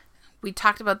we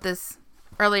talked about this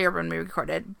earlier when we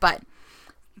recorded, but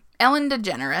Ellen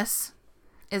DeGeneres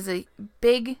is a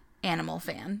big animal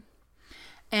fan.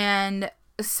 And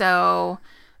so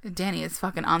Danny is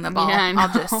fucking on the ball. Yeah, I know.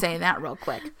 I'll just say that real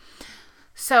quick.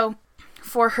 So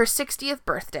for her 60th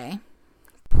birthday,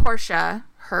 Portia,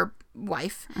 her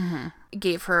wife,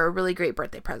 gave her a really great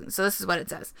birthday present. So this is what it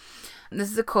says. And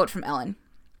this is a quote from Ellen.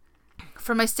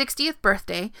 For my 60th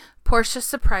birthday, Portia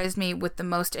surprised me with the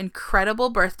most incredible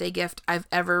birthday gift I've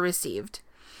ever received.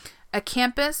 A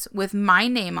campus with my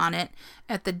name on it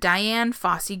at the Dian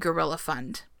Fossey Gorilla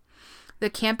Fund. The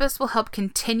campus will help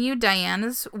continue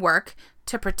Diana's work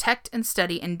to protect and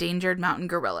study endangered mountain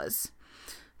gorillas.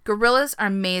 Gorillas are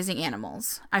amazing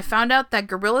animals. I found out that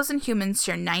gorillas and humans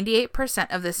share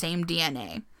 98% of the same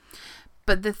DNA.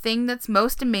 But the thing that's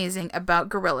most amazing about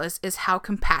gorillas is how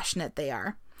compassionate they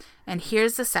are. And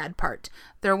here's the sad part.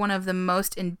 They're one of the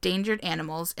most endangered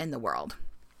animals in the world.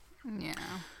 Yeah.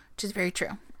 Which is very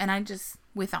true. And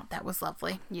we thought that was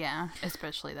lovely. Yeah,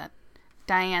 especially that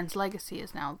Diane's legacy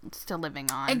is now still living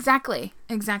on. Exactly.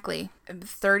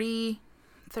 33?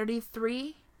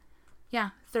 Yeah,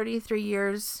 33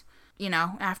 years,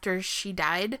 after she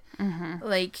died.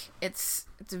 Like, it's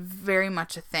very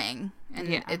much a thing.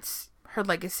 And her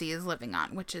legacy is living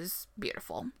on, which is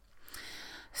beautiful.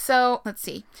 So, let's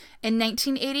see. In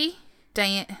 1980,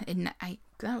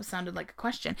 that sounded like a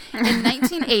question. In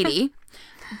 1980,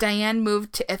 Diane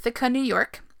moved to Ithaca, New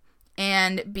York,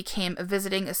 and became a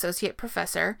visiting associate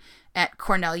professor at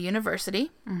Cornell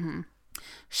University.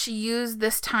 She used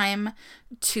this time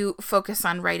to focus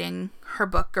on writing her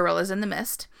book, Gorillas in the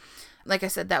Mist. Like I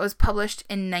said, that was published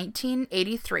in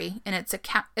 1983, and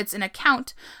it's an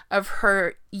account of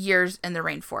her years in the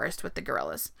rainforest with the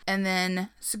gorillas. And then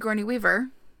Sigourney Weaver,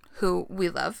 who we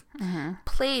love,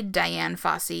 played Dian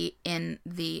Fossey in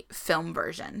the film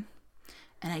version.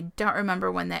 And I don't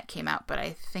remember when that came out, but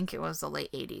I think it was the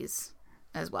late 80s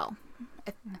as well.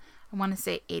 I want to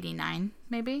say 89,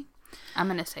 maybe? I'm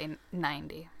going to say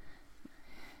 90.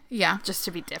 Yeah. Just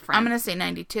to be different. I'm going to say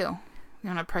 92. You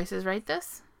want to Price is Right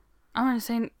this? I'm going to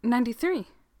say 93.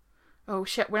 Oh,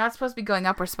 shit. We're not supposed to be going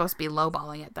up. We're supposed to be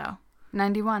lowballing it, though.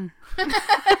 91.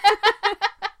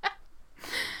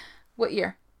 What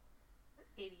year?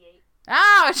 88.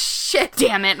 Oh, shit.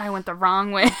 Damn it. I went the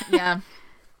wrong way. Yeah.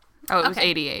 Oh, it was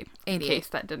 88. 88. In case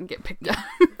that didn't get picked up.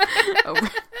 Over.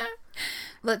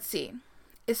 Let's see.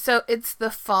 So it's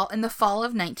in the fall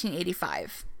of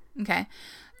 1985. Okay.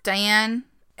 Diane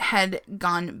had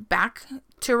gone back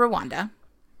to Rwanda,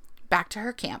 back to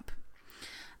her camp.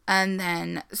 And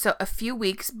then, so a few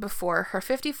weeks before her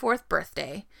 54th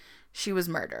birthday, she was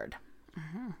murdered.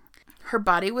 Her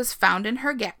body was found in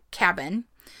her cabin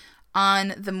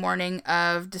on the morning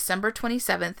of December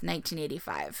 27th,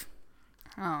 1985.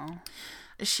 Oh.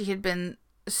 She had been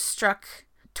struck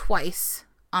twice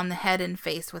on the head and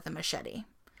face with a machete.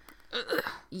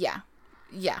 Yeah.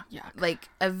 Yuck. Like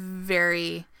a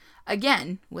very,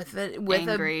 again, with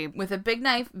a big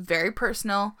knife, very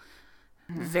personal,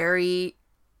 very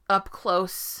up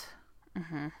close.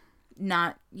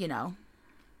 Not,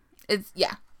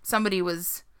 somebody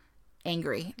was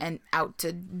angry and out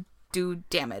to do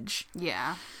damage.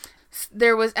 Yeah.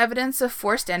 There was evidence of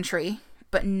forced entry,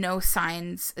 but no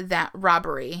signs that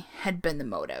robbery had been the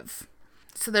motive.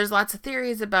 So there's lots of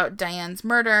theories about Diane's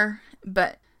murder,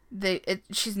 but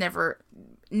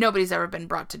nobody's ever been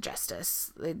brought to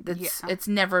justice. It's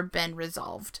never been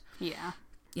resolved. Yeah.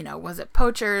 Was it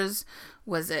poachers?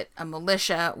 Was it a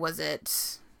militia? Was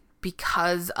it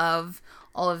because of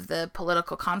all of the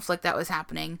political conflict that was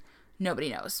happening? Nobody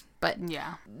knows, but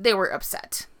yeah, they were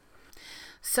upset.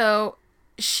 So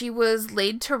she was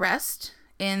laid to rest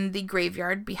in the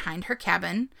graveyard behind her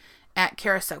cabin at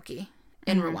Karasoke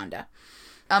in Rwanda,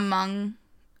 among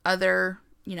other,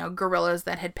 gorillas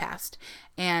that had passed.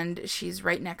 And she's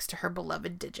right next to her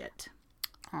beloved Digit.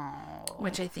 Oh.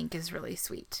 Which I think is really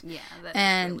sweet. Yeah, that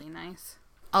is really nice.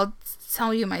 I'll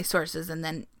tell you my sources and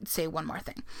then say one more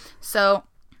thing. So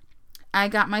I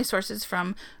got my sources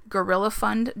from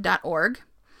gorillafund.org,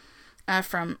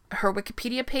 from her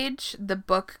Wikipedia page, the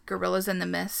book Gorillas in the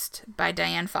Mist by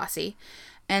Dian Fossey,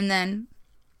 and then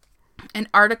an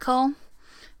article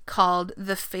called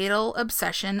The Fatal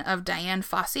Obsession of Dian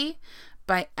Fossey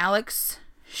by Alex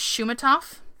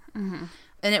Shumatoff. And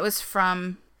it was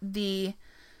from the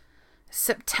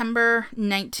September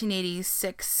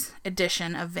 1986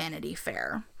 edition of Vanity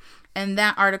Fair. And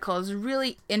that article is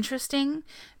really interesting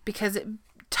because it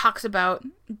talks about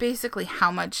basically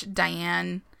how much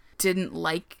Diane didn't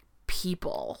like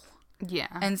people. Yeah.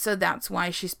 And so that's why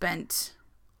she spent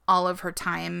all of her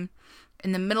time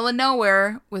in the middle of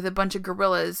nowhere with a bunch of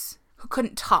gorillas who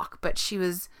couldn't talk, but she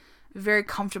was very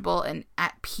comfortable and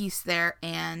at peace there,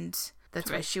 and that's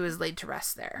why she was laid to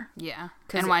rest there. Yeah.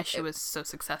 And why she was so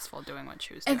successful doing what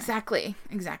she was doing. Exactly.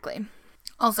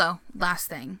 Also, last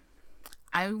thing.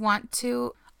 I'm going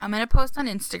to post on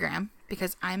Instagram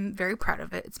because I'm very proud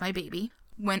of it. It's my baby.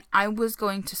 when I was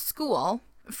going to school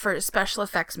for special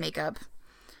effects makeup,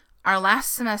 our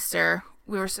last semester,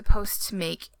 we were supposed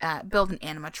to build an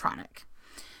animatronic.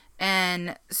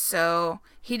 And so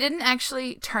he didn't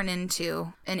actually turn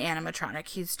into an animatronic.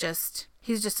 He's just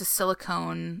a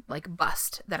silicone like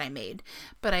bust that I made.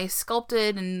 But I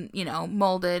sculpted and,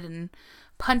 molded and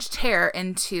punched hair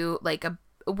into like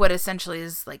what essentially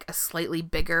is like a slightly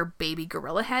bigger baby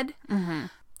gorilla head. Mm-hmm.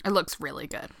 It looks really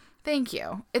good. Thank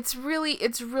you. It's really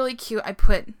cute. I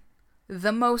put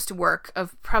the most work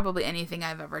of probably anything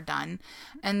I've ever done.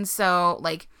 And so,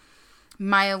 like,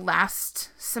 my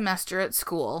last semester at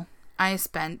school, I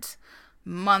spent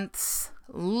months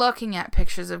looking at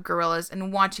pictures of gorillas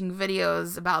and watching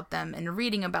videos about them and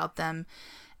reading about them.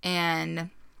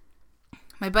 And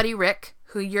my buddy Rick,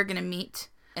 who you're going to meet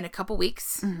in a couple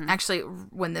weeks. Mm-hmm. Actually,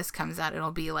 when this comes out,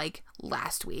 it'll be like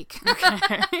last week.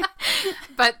 Okay.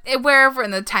 But wherever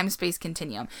in the time-space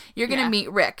continuum, you're going to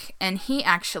meet Rick. And he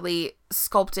actually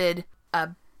sculpted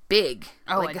a big,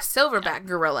 a silverback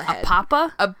gorilla head. A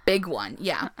papa? A big one,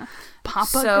 yeah. Papa?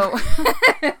 So,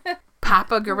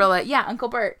 Papa gorilla. Yeah, Uncle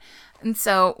Bert. And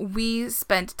so we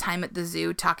spent time at the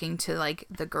zoo talking to like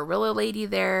the gorilla lady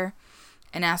there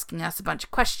and asking her a bunch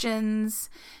of questions.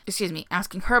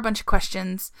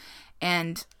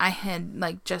 And I had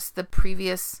like just the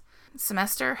previous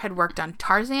semester had worked on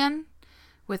Tarzan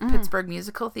with Pittsburgh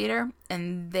Musical Theater,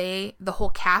 and the whole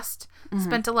cast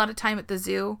spent a lot of time at the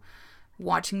zoo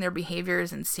watching their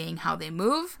behaviors and seeing how they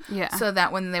move. Yeah. So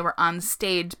that when they were on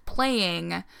stage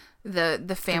playing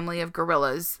the family of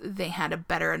gorillas, they had a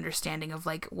better understanding of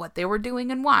like what they were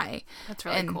doing and why. That's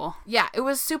really cool. Yeah, it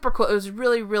was super cool. It was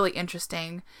really, really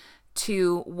interesting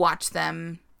to watch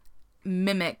them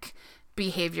mimic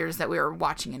behaviors that we were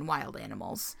watching in wild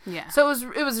animals. Yeah. So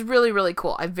it was really, really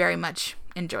cool. I very much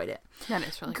enjoyed it. That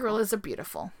is really cool. Gorillas are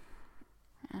beautiful.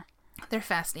 Yeah. They're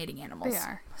fascinating animals. They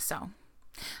are. So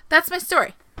that's my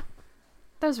story.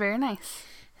 That was very nice.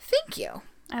 Thank you.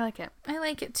 I like it. I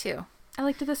like it too. I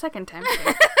liked it the second time.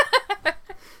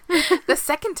 The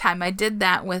second time I did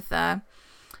that with,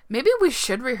 maybe we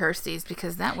should rehearse these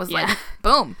because that was like,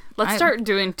 boom. Let's start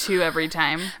doing 2 every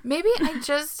time. Maybe I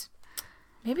just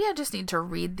need to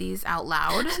read these out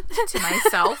loud to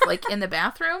myself, like in the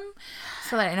bathroom,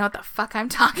 so that I know what the fuck I'm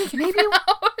talking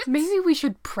about. Maybe we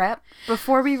should prep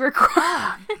before we record.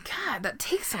 Oh, God, that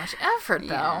takes so much effort, though.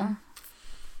 Yeah.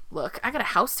 Look, I got a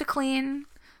house to clean.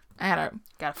 I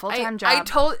got a full-time job.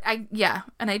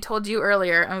 And I told you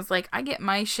earlier, I was like, I get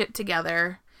my shit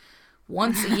together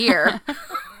once a year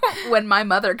when my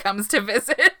mother comes to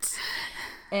visit.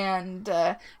 And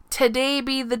today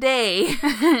be the day.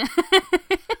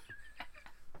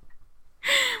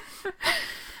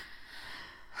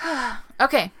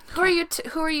 Okay, who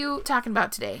are you talking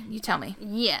about today? You tell me.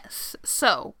 Yes.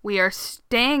 So, we are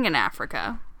staying in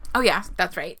Africa. Oh yeah,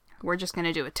 that's right. We're just going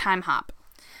to do a time hop.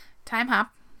 Time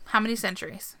hop. How many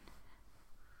centuries?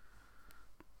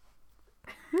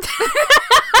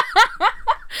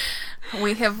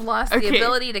 We have lost the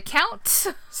ability to count.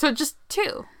 So just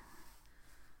 2.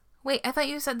 Wait, I thought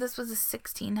you said this was the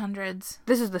 1600s.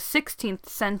 This is the 16th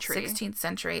century. 16th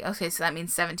century. Okay, so that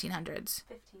means 1700s.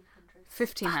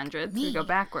 1500s. We go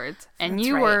backwards. And that's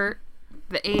you were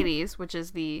the 80s, which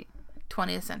is the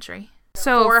 20th century.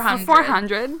 So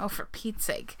 400. Oh, for Pete's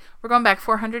sake. We're going back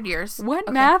 400 years. What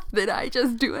math did I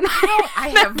just do?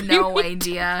 I have no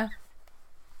idea.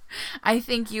 I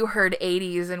think you heard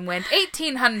 80s and went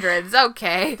 1800s.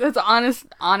 Okay. That's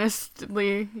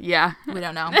honestly, yeah. We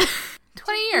don't know.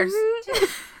 20 years.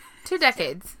 2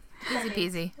 decades. Easy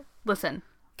peasy. Listen.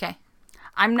 Okay.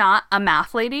 I'm not a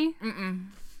math lady.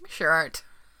 Sure aren't.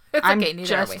 It's I'm okay, neither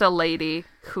just a lady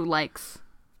who likes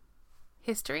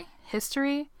history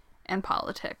and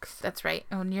politics. That's right.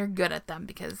 Oh, and you're good at them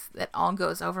because it all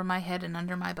goes over my head and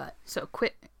under my butt. So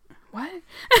quit. What?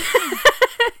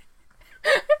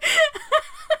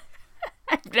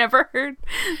 I've never heard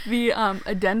the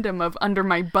addendum of under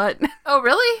my butt. Oh,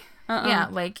 really? Yeah,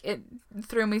 like it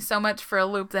threw me so much for a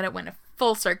loop that it went a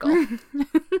full circle. I'm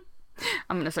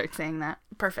going to start saying that.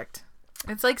 Perfect.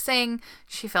 It's like saying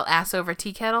she fell ass over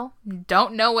tea kettle.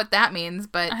 Don't know what that means,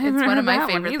 but it's one of my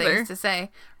favorite things to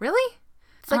say. Really?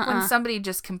 It's like when somebody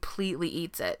just completely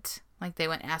eats it. Like they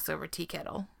went ass over tea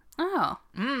kettle. Oh.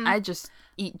 I just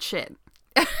eat shit.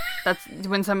 That's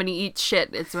when somebody eats shit.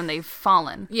 It's when they've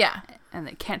fallen. Yeah. And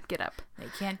they can't get up. They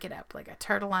can't get up like a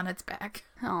turtle on its back.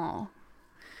 Oh.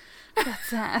 That's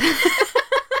sad.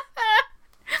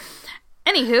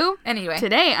 Anyway.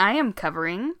 Today I am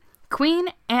covering Queen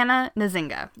Anna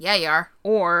Nzinga. Yeah, you are.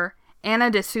 Or Anna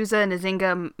de Souza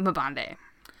Nzinga Mbande.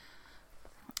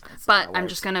 But I'm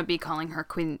just going to be calling her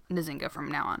Queen Nzinga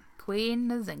from now on. Queen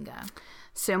Nzinga.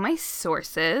 So my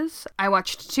sources, I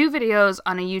watched 2 videos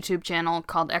on a YouTube channel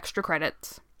called Extra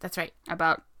Credits. That's right.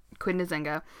 About Queen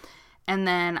Nzinga. And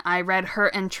then I read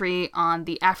her entry on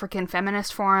the African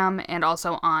Feminist Forum and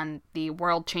also on the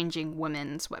World Changing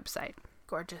Women's website.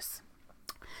 Gorgeous.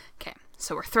 Okay,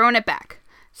 so we're throwing it back.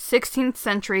 16th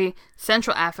century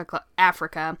Central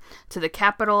Africa to the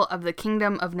capital of the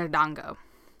Kingdom of Ndongo,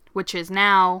 which is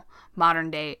now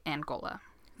modern-day Angola.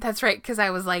 That's right, because I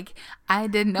was like, I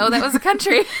didn't know that was a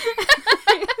country.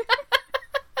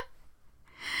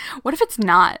 What if it's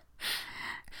not?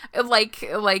 Like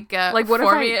what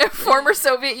if former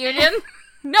Soviet Union?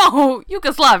 No,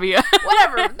 Yugoslavia.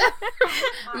 Whatever.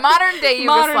 Modern day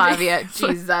Yugoslavia.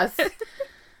 Jesus.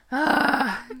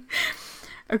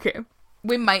 Okay.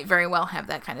 We might very well have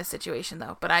that kind of situation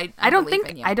though, but I don't believe think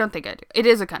in you. I don't think I do. It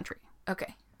is a country.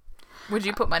 Okay. Would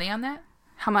you put money on that?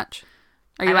 How much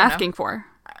are you asking for?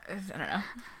 I don't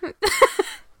know.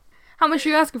 How much are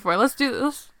you asking for? Let's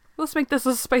make this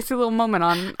a spicy little moment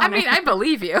on I mean, I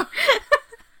believe you.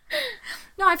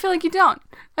 No, I feel like you don't.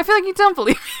 I feel like you don't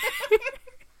believe me.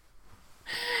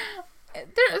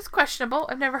 It's questionable.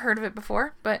 I've never heard of it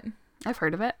before, but I've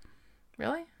heard of it.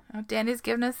 Really? Oh, Danny's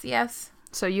given us yes.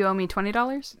 So you owe me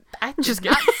 $20? I just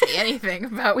not say anything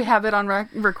about. We have it on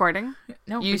recording.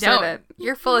 No, you we said don't. it.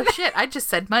 You're full of shit. I just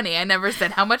said money. I never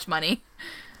said how much money.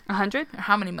 100? Or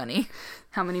how many money?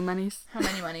 How many monies? How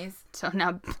many monies? So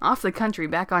now off the country,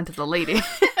 back onto the lady.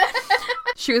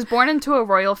 She was born into a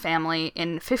royal family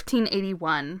in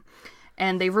 1581,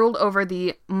 and they ruled over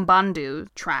the Mbandu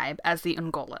tribe as the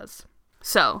Ngolas.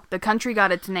 So the country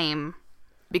got its name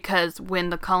because when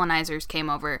the colonizers came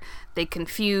over, they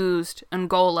confused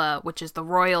Angola, which is the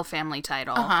royal family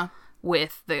title,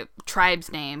 with the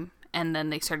tribe's name, and then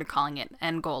they started calling it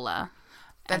Angola.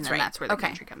 That's right. That's where the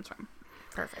country comes from.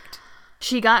 Perfect.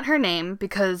 She got her name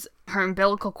because her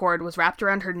umbilical cord was wrapped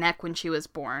around her neck when she was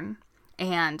born,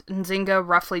 and Nzinga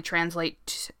roughly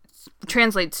translates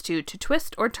to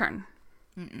twist or turn.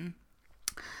 Mm-mm.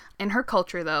 In her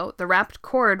culture, though, the wrapped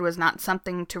cord was not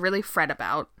something to really fret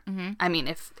about. Mm-hmm. I mean,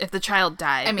 if the child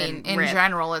died, in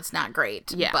general, it's not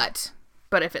great. Yeah.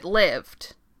 But if it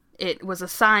lived, it was a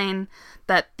sign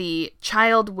that the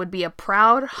child would be a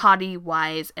proud, haughty,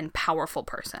 wise, and powerful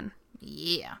person.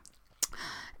 Yeah.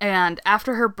 And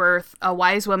after her birth, a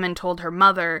wise woman told her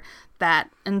mother that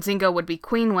Nzinga would be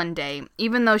queen one day,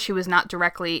 even though she was not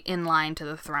directly in line to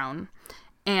the throne.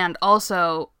 And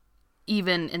also,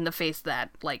 even in the face that,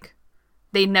 like,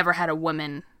 they never had a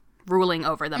woman ruling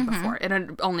over them before. It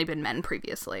had only been men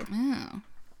previously. Mm.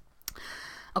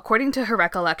 According to her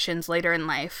recollections later in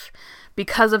life,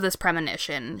 because of this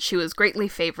premonition, she was greatly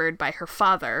favored by her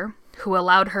father, who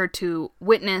allowed her to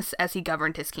witness as he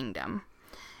governed his kingdom.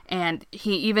 And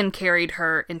he even carried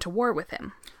her into war with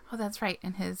him. Oh, that's right,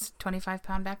 in his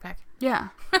 25-pound backpack. Yeah.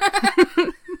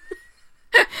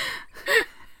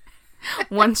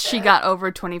 Once she got over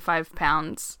 25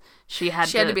 pounds, she had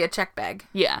to be a check bag.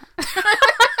 Yeah.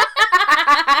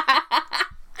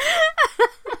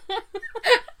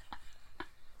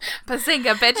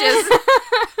 Bazinga, bitches.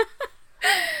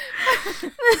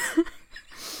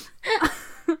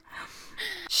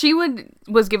 She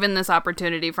was given this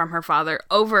opportunity from her father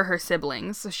over her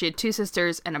siblings. So she had 2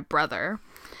 sisters and a brother.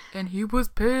 And he was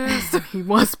pissed. He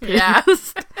was pissed. Yeah.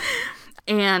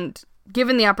 And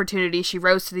given the opportunity, she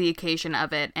rose to the occasion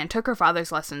of it and took her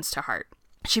father's lessons to heart.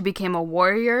 She became a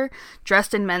warrior,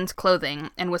 dressed in men's clothing,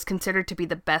 and was considered to be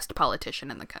the best politician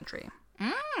in the country.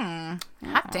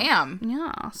 Hot damn.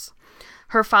 Yes.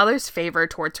 Her father's favor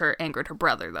towards her angered her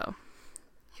brother, though.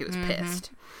 He was pissed.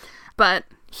 But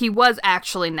he was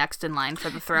actually next in line for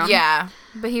the throne. Yeah.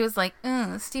 But he was like,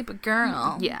 stupid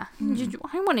girl. Yeah.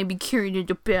 I want to be carried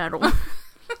into battle.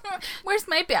 Where's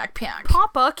my backpack?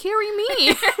 Papa, carry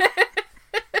me.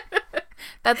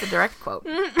 That's a direct quote.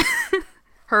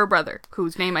 Her brother,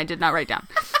 whose name I did not write down.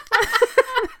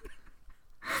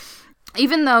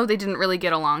 Even though they didn't really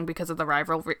get along because of the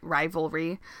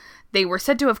rivalry, they were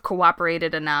said to have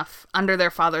cooperated enough under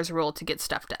their father's rule to get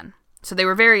stuff done. So they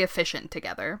were very efficient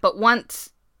together. But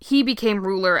once he became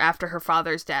ruler after their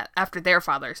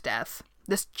father's death,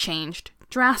 this changed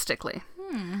drastically.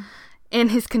 In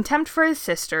his contempt for his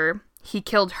sister, he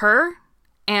killed her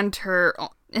and her...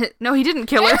 No, he didn't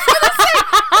kill her.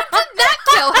 Not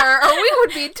kill her, or we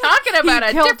would be talking about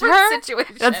a different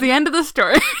situation. That's the end of the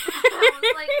story.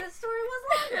 The story was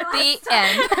longer The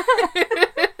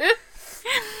end.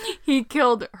 He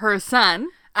killed her son.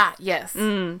 Ah, yes.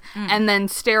 And then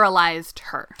sterilized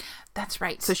her. That's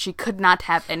right. So she could not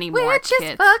have any more kids. Which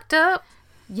is fucked up.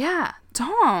 Yeah,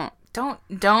 don't.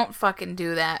 Don't fucking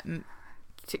do that.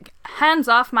 Hands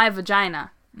off my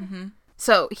vagina. Mm-hmm.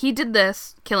 So he did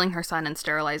this, killing her son and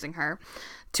sterilizing her,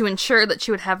 to ensure that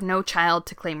she would have no child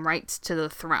to claim rights to the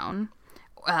throne.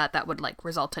 That would, like,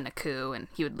 result in a coup, and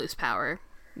he would lose power.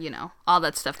 You know, all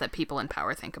that stuff that people in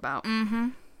power think about. Mm-hmm.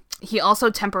 He also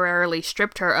temporarily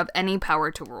stripped her of any power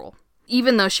to rule,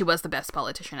 even though she was the best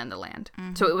politician in the land.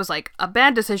 Mm-hmm. So it was, like, a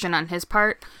bad decision on his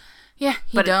part. Yeah,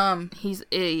 He's an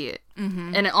idiot.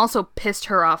 Mm-hmm. And it also pissed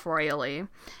her off royally.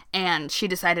 And she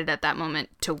decided at that moment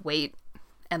to wait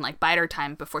and, like, bide her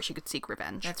time before she could seek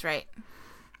revenge. That's right.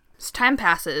 As time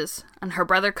passes, and her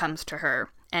brother comes to her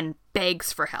and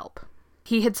begs for help.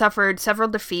 He had suffered several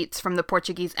defeats from the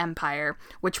Portuguese Empire,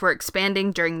 which were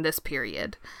expanding during this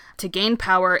period, to gain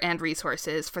power and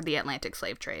resources for the Atlantic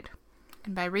slave trade.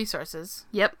 And by resources,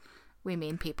 yep, we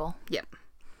mean people. Yep.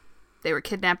 They were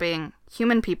kidnapping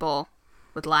human people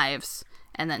with lives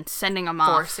and then sending them off.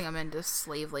 Forcing them into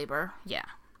slave labor. Yeah.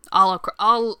 All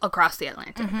across the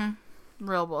Atlantic. Mm-hmm.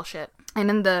 Real bullshit.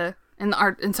 And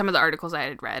in some of the articles I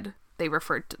had read, they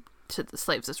referred to the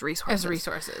slaves as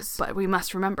resources. But we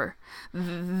must remember,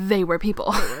 they were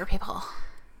people.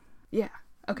 Yeah.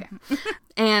 Okay.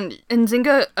 And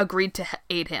Nzinga agreed to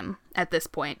aid him at this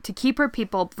point to keep her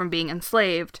people from being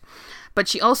enslaved, but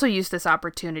she also used this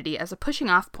opportunity as a pushing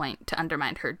off point to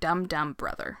undermine her dumb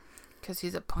brother. Because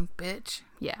he's a punk bitch.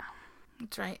 Yeah.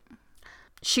 That's right.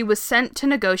 She was sent to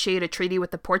negotiate a treaty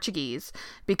with the Portuguese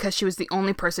because she was the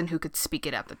only person who could speak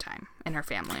it at the time in her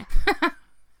family.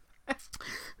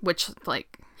 Which,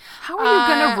 like, how are you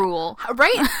going to rule?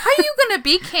 Right? How are you going to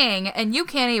be king and you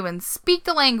can't even speak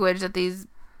the language that these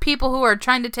people who are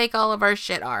trying to take all of our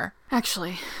shit are?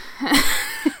 Actually. I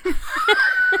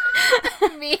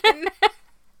mean.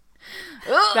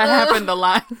 That happened a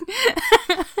lot.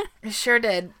 It sure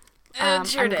did. We are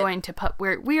going to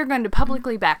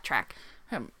publicly backtrack.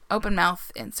 Open mouth,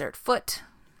 insert foot.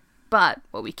 But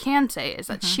what we can say is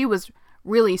that she was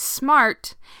really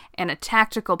smart and a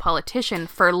tactical politician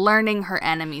for learning her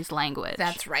enemy's language.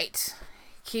 That's right.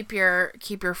 Keep your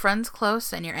friends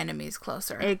close and your enemies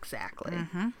closer. Exactly.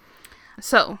 Mm-hmm.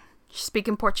 So, she's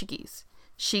speaking Portuguese.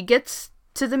 She gets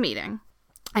to the meeting,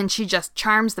 and she just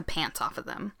charms the pants off of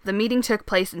them. The meeting took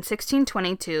place in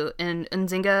 1622, and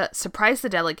Nzinga surprised the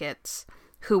delegates,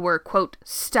 who were, quote,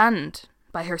 stunned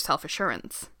by her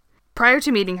self-assurance. Prior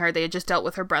to meeting her, they had just dealt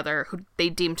with her brother, who they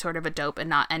deemed sort of a dope and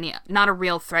not a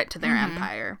real threat to their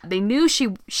empire. They knew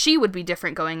she would be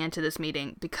different going into this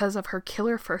meeting because of her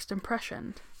killer first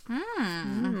impression.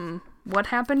 What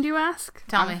happened, you ask?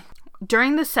 Tell me.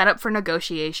 During the setup for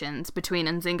negotiations between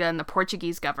Nzinga and the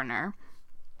Portuguese governor,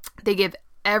 they give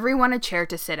everyone a chair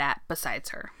to sit at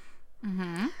besides her.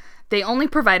 Mm-hmm. They only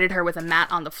provided her with a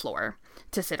mat on the floor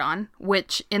to sit on,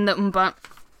 which in the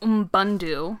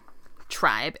Umbundu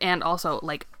tribe and also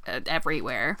like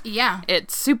everywhere,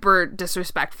 it's super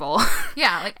disrespectful.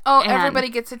 Yeah, like, oh, everybody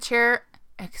gets a chair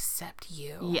except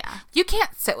you. Yeah, you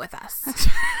can't sit with us.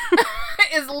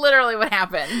 Is literally what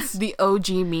happens. The OG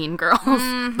mean girls,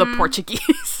 the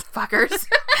Portuguese fuckers.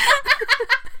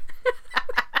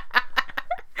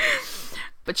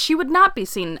 But she would not be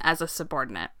seen as a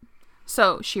subordinate.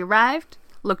 So she arrived,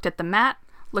 looked at the mat,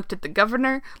 looked at the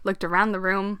governor, looked around the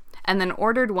room, and then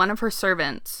ordered one of her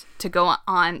servants to go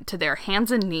on to their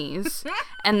hands and knees,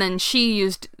 and then she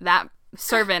used that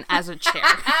servant as a chair.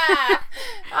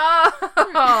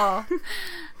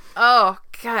 Oh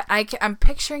God, I'm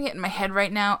picturing it in my head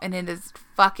right now, and it is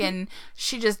fucking.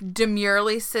 She just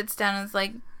demurely sits down and is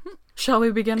like, "Shall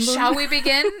we begin? Shall we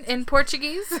begin?" in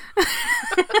Portuguese.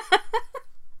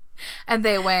 And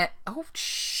they went, "Oh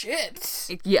shit!"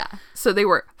 Yeah. So they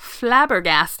were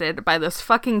flabbergasted by this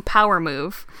fucking power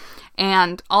move,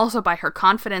 and also by her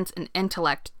confidence and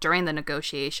intellect during the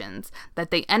negotiations,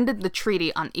 that they ended the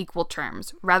treaty on equal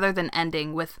terms, rather than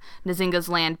ending with Nzinga's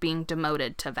land being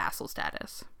demoted to vassal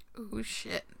status. Oh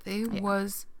shit. They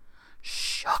was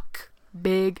shook.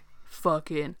 Big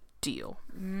fucking deal.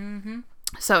 Mm-hmm.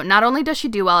 So not only does she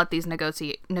do well at these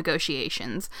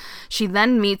negotiations, she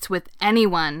then meets with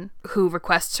anyone who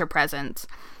requests her presence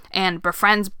and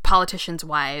befriends politicians'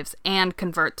 wives and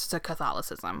converts to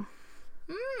Catholicism.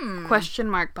 Question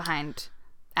mark behind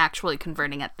actually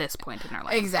converting at this point in her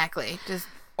life. Exactly.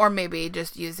 Or maybe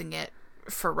just using it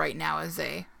for right now as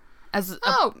yeah.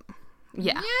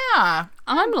 Yeah.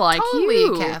 I'm like totally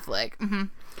you. Catholic. Mm-hmm.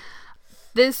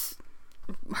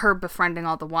 Her befriending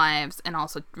all the wives and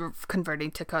also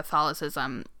converting to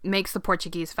Catholicism makes the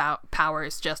Portuguese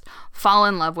powers just fall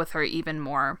in love with her even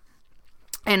more,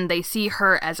 and they see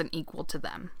her as an equal to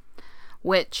them,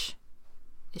 which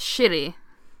is shitty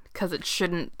because it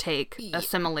shouldn't take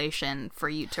assimilation for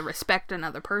you to respect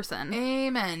another person.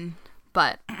 Amen.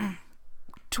 But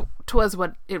 'twas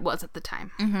what it was at the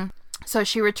time. Mm-hmm. So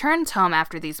she returns home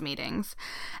after these meetings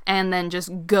and then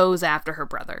just goes after her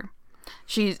brother.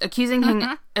 She's accusing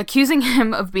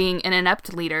him of being an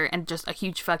inept leader and just a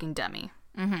huge fucking dummy.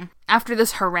 Mm-hmm. After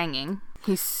this haranguing,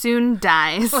 he soon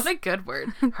dies. What a good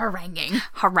word. Haranguing.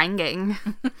 Haranguing.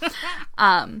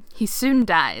 He soon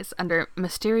dies under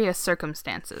mysterious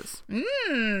circumstances.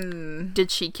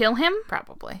 Did she kill him?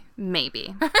 Probably.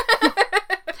 Maybe.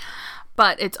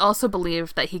 But it's also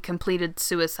believed that he completed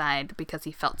suicide because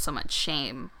he felt so much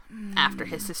shame after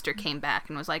his sister came back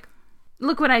and was like,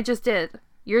 look what I just did.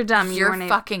 You're dumb. You're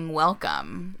fucking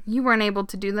welcome. You weren't able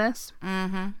to do this?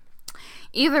 Mm-hmm.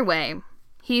 Either way,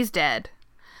 he's dead.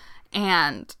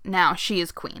 And now she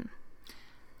is queen.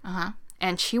 Uh-huh.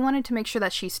 And she wanted to make sure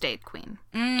that she stayed queen.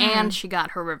 And she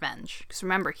got her revenge. Because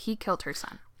remember, he killed her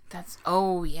son.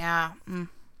 Oh, yeah.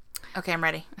 Okay, I'm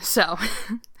ready. So,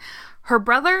 her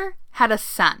brother had a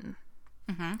son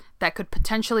that could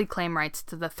potentially claim rights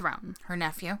to the throne. Her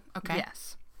nephew. Okay.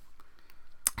 Yes.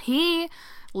 He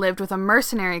lived with a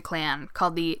mercenary clan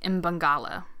called the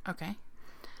Imbangala. Okay.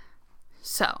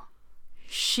 So,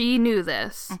 she knew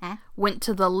this, went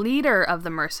to the leader of the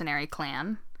mercenary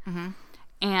clan,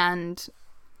 and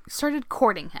started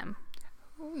courting him.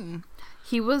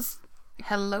 He was...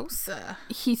 Hello, sir.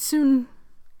 He soon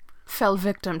fell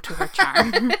victim to her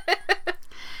charm.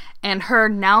 And her,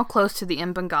 now close to the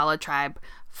Imbangala tribe,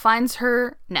 finds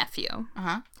her nephew.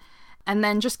 And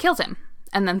then just kills him.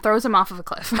 And then throws him off of a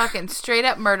cliff. Fucking straight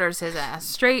up murders his ass.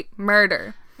 Straight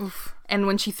murder. Oof. And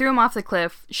when she threw him off the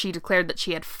cliff, she declared that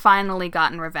she had finally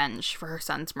gotten revenge for her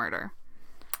son's murder.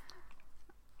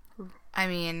 I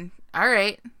mean,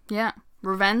 alright. Yeah.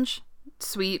 Revenge.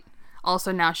 Sweet.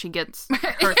 Also, now she gets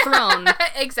her throne.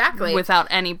 Exactly. Without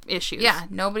any issues. Yeah,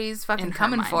 nobody's fucking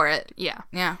coming for it. Yeah.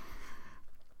 Yeah.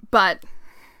 But,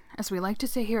 as we like to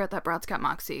say here at That Broad's Got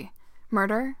Moxie,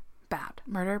 murder, bad.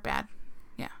 Murder, bad.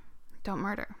 Yeah. Don't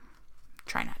murder.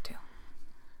 Try not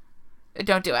to.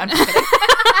 Don't do it. I'm just kidding.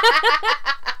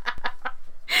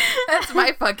 That's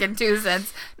my fucking 2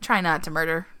 cents. Try not to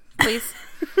murder. Please.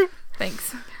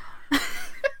 Thanks.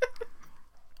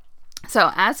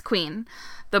 So, as queen,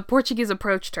 the Portuguese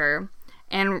approached her,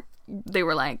 and they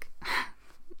were like,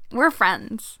 we're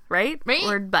friends, right? Right.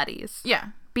 We're buddies. Yeah.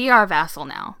 Be our vassal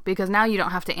now, because now you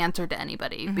don't have to answer to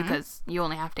anybody, because you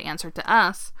only have to answer to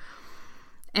us.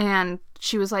 And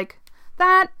she was like,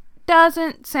 that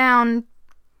doesn't sound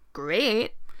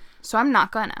great, so I'm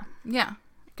not gonna. Yeah.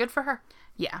 Good for her.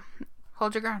 Yeah.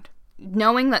 Hold your ground.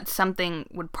 Knowing that something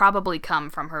would probably come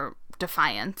from her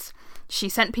defiance, she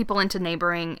sent people into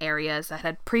neighboring areas that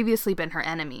had previously been her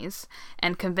enemies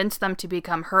and convinced them to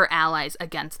become her allies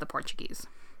against the Portuguese.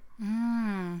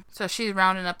 So she's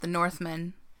rounding up the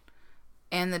Northmen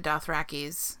and the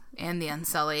Dothrakis and the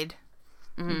Unsullied,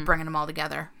 bringing them all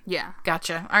together. Yeah.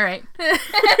 Gotcha. All right.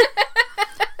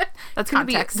 That's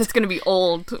gonna be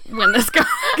old when this goes,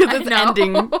 because it's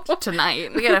ending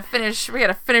tonight. We gotta finish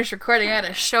recording. I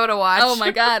got a show to watch. Oh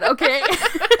my god. Okay.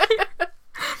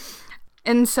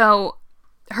 And so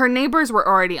her neighbors were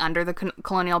already under the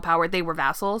colonial power. They were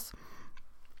vassals.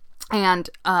 And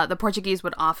the Portuguese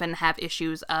would often have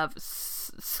issues of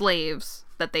slaves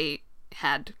that they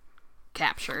had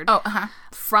captured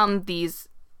from these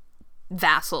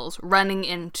vassals running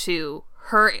into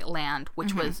her land,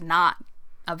 which was not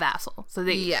a vassal. So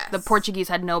the Portuguese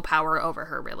had no power over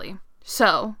her, really.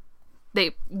 So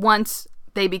once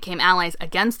they became allies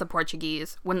against the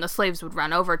Portuguese, when the slaves would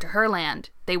run over to her land,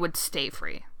 they would stay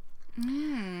free.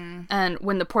 And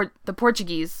when the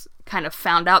Portuguese kind of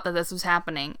found out that this was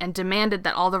happening and demanded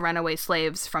that all the runaway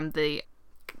slaves from the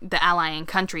allying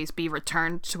countries be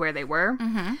returned to where they were,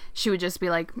 she would just be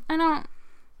like, I don't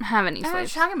have any slaves. What are you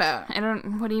talking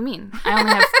about? What do you mean? I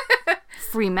only have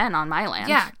free men on my land.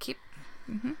 Yeah,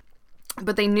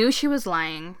 But they knew she was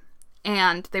lying,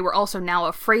 and they were also now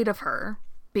afraid of her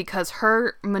because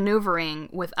her maneuvering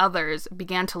with others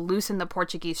began to loosen the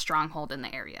Portuguese stronghold in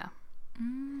the area.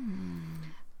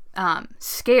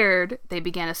 Scared, they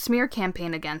began a smear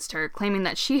campaign against her, claiming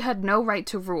that she had no right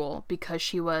to rule because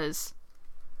she was,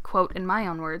 quote, in my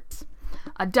own words,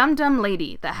 a dum-dum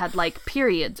lady that had, like,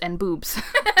 periods and boobs.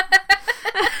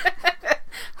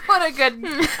 What a good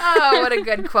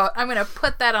quote. I'm going to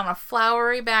put that on a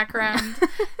flowery background,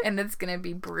 and it's going to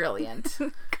be brilliant.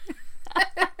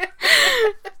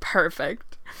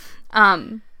 Perfect.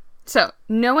 So,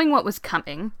 knowing what was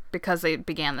coming, because they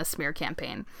began the smear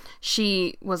campaign,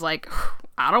 she was like,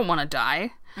 I don't want to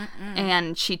die.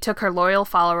 And she took her loyal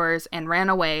followers and ran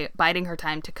away, biding her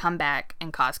time to come back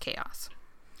and cause chaos.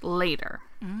 Later.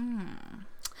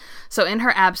 So in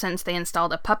her absence, they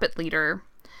installed a puppet leader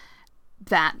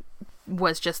that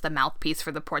was just the mouthpiece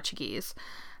for the Portuguese.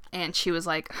 And she was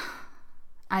like,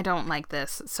 I don't like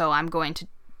this, so I'm going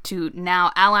to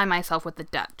now ally myself with the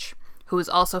Dutch, who is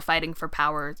also fighting for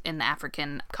power in the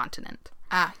African continent.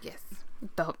 Ah, yes.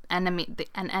 An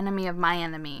enemy of my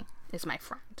enemy is my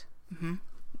friend. Mm-hmm.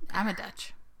 I'm a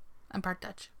Dutch. I'm part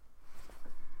Dutch.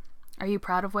 Are you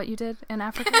proud of what you did in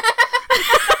Africa?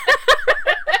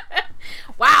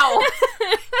 Wow.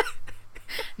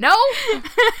 No.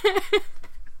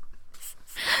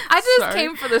 I just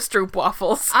came for the stroop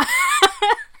waffles.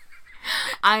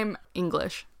 I'm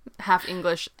English, half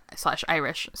English /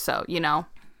 Irish, so, you know,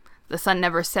 the sun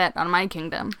never set on my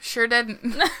kingdom. Sure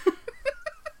didn't.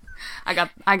 I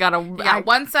got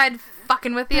one side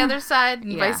fucking with the other side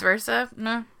and vice versa.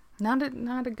 No. Not a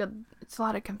good, it's a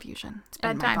lot of confusion. It's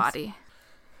bad in times. My body.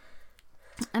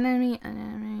 Enemy,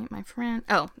 my friend.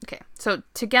 Oh, okay. So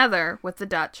together with the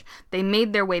Dutch, they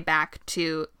made their way back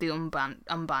to the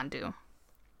Umbandu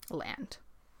land.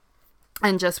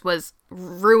 And just was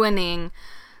ruining.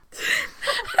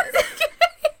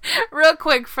 Real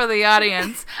quick for the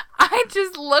audience, I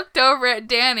just looked over at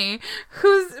Danny,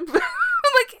 who's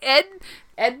like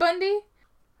Ed Bundy,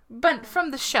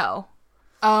 from the show.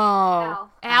 Oh,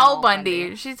 Al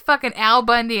Bundy. She's fucking Al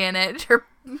Bundy in it. Her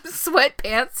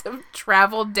sweatpants have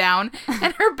traveled down,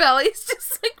 and her belly's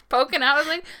just like poking out. I was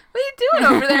like, "What are you doing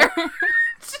over there?"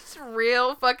 Just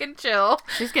real fucking chill.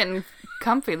 She's getting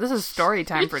comfy. This is story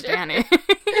time for Danny.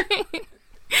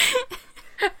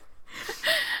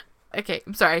 Okay,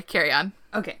 I'm sorry. Carry on.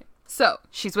 Okay, so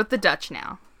she's with the Dutch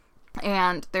now,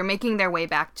 and they're making their way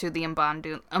back to the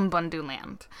Umbandu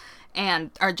land,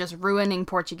 and are just ruining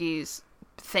Portuguese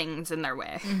things in their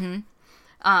way.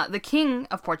 Mm-hmm. The king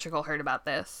of Portugal heard about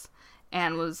this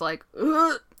and was like,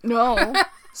 no.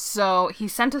 So he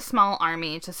sent a small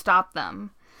army to stop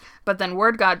them, but then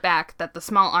word got back that the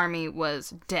small army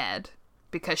was dead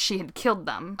because she had killed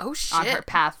them on her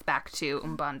path back to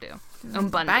Umbandu.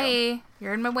 Bye.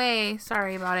 You're in my way.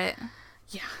 Sorry about it.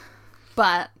 Yeah.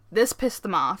 But this pissed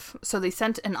them off, so they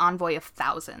sent an envoy of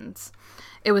thousands.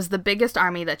 It was the biggest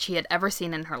army that she had ever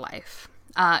seen in her life.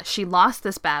 She lost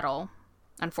this battle,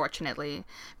 unfortunately,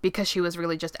 because she was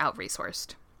really just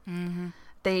out-resourced. Mm-hmm.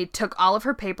 They took all of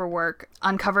her paperwork,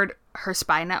 uncovered her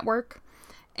spy network,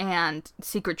 and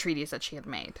secret treaties that she had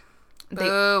made.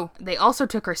 They also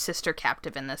took her sister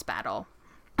captive in this battle,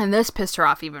 and this pissed her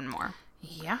off even more.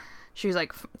 Yeah. She was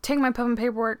like, take my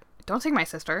paperwork, don't take my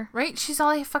sister. Right? She's all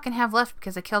I fucking have left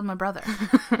because I killed my brother.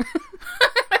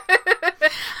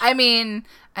 I mean,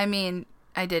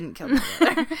 I didn't kill my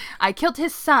brother. I killed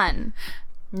his son.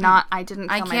 I didn't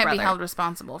kill my brother. I can't be held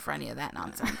responsible for any of that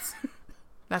nonsense.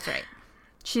 That's right.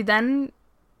 She then,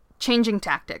 changing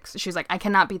tactics, she's like, I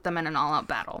cannot beat them in an all-out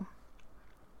battle.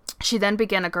 She then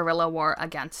began a guerrilla war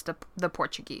against the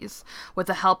Portuguese, with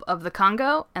the help of the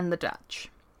Congo and the Dutch.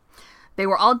 They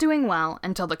were all doing well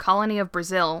until the colony of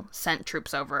Brazil sent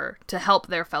troops over to help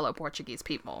their fellow Portuguese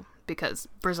people, because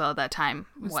Brazil at that time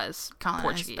was colonized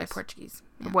Portuguese. by Portuguese.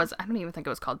 Yeah. It was, I don't even think it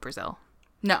was called Brazil.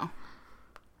 No.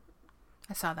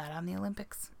 I saw that on the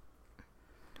Olympics.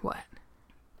 What?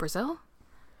 Brazil?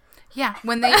 Yeah,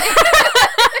 when they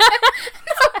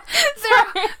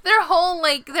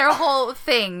their whole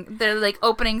thing, their like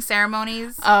opening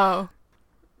ceremonies. Oh.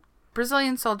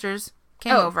 Brazilian soldiers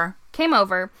came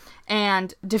over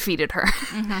and defeated her.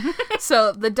 Mm-hmm.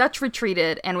 So the Dutch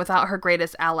retreated, and without her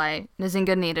greatest ally,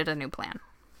 Nzinga needed a new plan.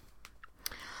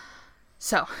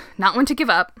 So, not one to give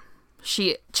up,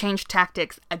 she changed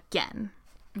tactics again.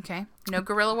 Okay. No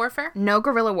guerrilla warfare? No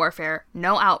guerrilla warfare,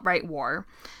 no outright war.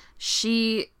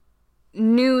 She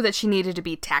knew that she needed to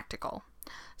be tactical.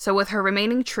 So with her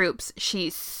remaining troops, she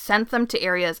sent them to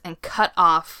areas and cut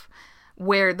off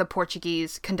where the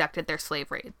Portuguese conducted their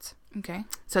slave raids. Okay.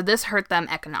 So this hurt them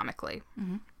economically.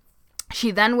 Mm-hmm.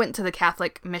 She then went to the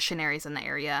Catholic missionaries in the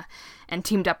area and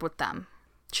teamed up with them.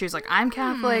 She was like, I'm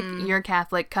Catholic, you're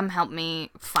Catholic, come help me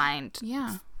find...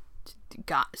 Yeah.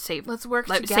 God, save... Let's work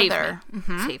together. Save me.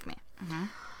 Mm-hmm. Save me. Mm-hmm.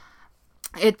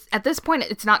 It's at this point,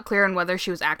 it's not clear on whether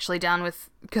she was actually down with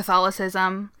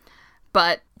Catholicism,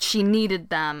 but she needed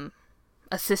them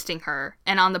assisting her.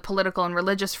 And on the political and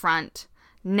religious front,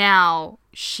 now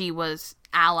she was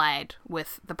allied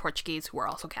with the Portuguese, who were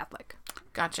also Catholic.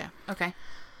 Gotcha. Okay.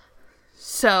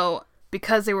 So,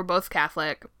 because they were both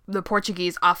Catholic, the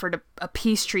Portuguese offered a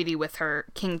peace treaty with her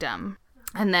kingdom,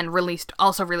 and then released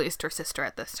her sister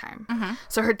at this time. Mm-hmm.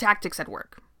 So her tactics had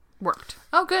worked.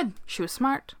 Oh, good. She was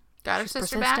smart. Got her She's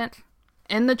sister persistent. back.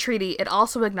 In the treaty, it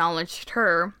also acknowledged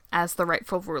her as the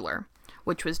rightful ruler,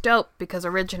 which was dope because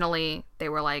originally they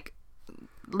were like,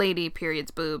 lady,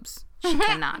 periods, boobs. She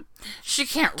cannot. She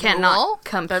cannot Cannot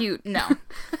compute. No.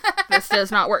 This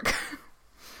does not work.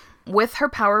 With her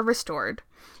power restored,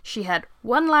 she had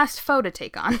one last foe to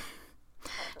take on.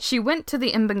 She went to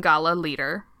the Imbangala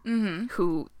leader,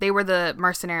 who, they were the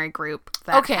mercenary group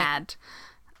that had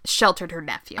sheltered her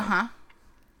nephew.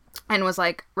 And was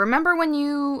like, remember when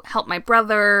you helped my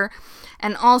brother,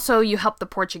 and also you helped the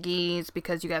Portuguese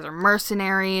because you guys are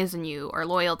mercenaries and you are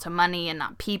loyal to money and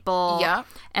not people. Yeah.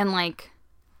 And like,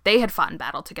 they had fought in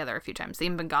battle together a few times, the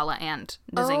Imbangala and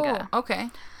Nzinga. Oh, okay.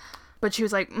 But she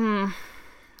was like,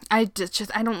 I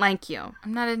don't like you.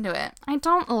 I'm not into it. I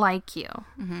don't like you.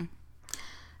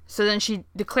 So then she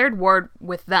declared war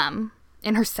with them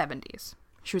in her 70s.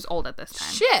 She was old at this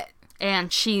time. Shit.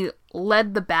 And she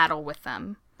led the battle with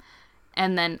them.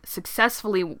 And then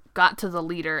successfully got to the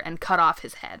leader and cut off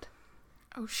his head.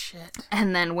 Oh, shit.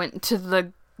 And then went to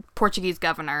the Portuguese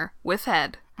governor with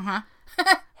head.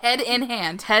 Head in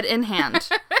hand. Head in hand.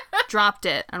 Dropped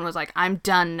it and was like, I'm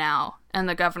done now. And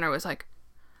the governor was like,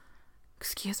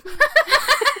 excuse me?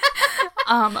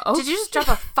 Okay. Did you just drop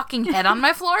a fucking head on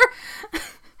my floor?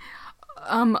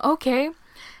 Okay.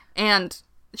 And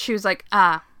she was like,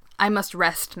 I must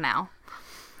rest now.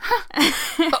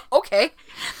 Okay.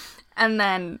 And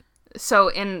then, so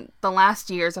in the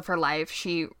last years of her life,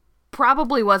 she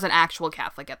probably was an actual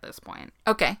Catholic at this point.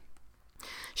 Okay.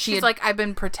 She's like, I've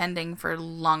been pretending for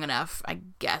long enough. I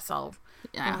guess I'll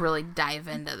really dive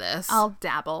into this. I'll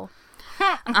dabble.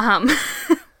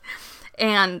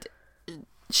 And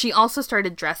she also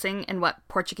started dressing in what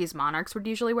Portuguese monarchs would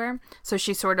usually wear. So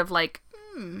she sort of like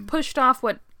pushed off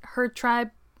what her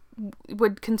tribe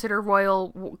would consider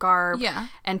royal garb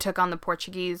and took on the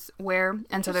Portuguese wear.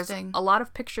 And so there's a lot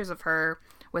of pictures of her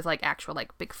with like actual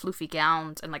like big floofy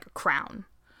gowns and like a crown.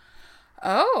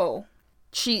 Oh.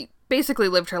 She basically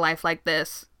lived her life like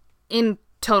this in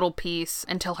total peace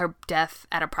until her death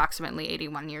at approximately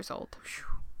 81 years old.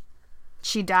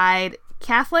 She died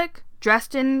Catholic,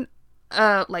 dressed in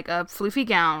like a floofy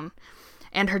gown,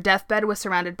 and her deathbed was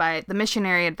surrounded by the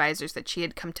missionary advisors that she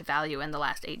had come to value in the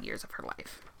last 8 years of her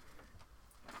life.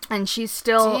 And she's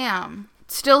still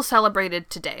celebrated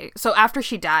today. So after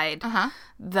she died,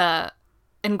 the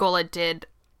Angola did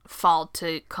fall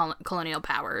to colonial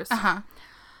powers.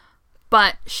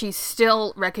 But she's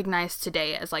still recognized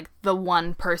today as like the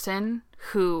one person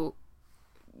who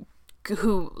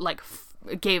like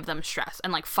gave them stress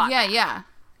and like fought.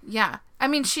 Yeah. I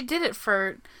mean, she did it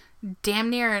for damn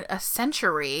near a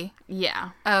century.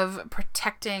 Yeah. Of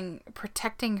protecting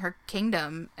her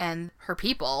kingdom and her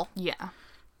people. Yeah.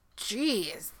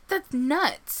 Jeez, that's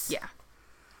nuts. Yeah.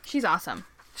 She's awesome.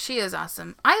 She is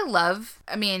awesome.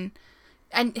 And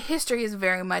history is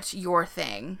very much your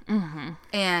thing.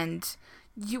 And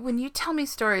when you tell me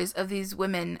stories of these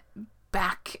women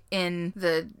back in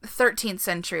the 13th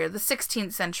century or the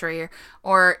 16th century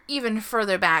or even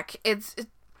further back,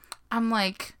 I'm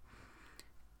like,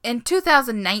 in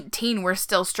 2019, we're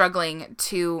still struggling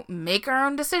to make our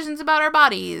own decisions about our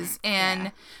bodies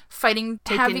and fighting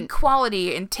to have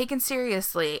equality and taken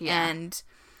seriously. Yeah. And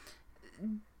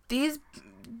these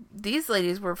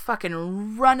ladies were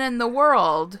fucking running the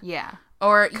world. Yeah.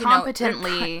 Or,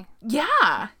 competently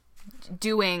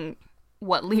doing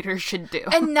what leaders should do.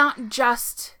 And not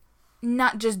just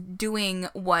doing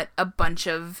what a bunch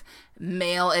of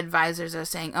male advisors are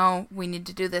saying, oh, we need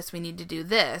to do this, we need to do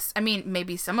this. I mean,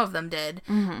 maybe some of them did,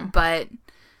 but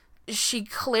she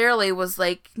clearly was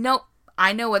like, nope,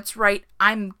 I know what's right.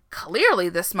 I'm clearly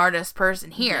the smartest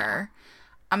person here. Yeah.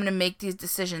 I'm going to make these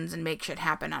decisions and make shit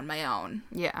happen on my own.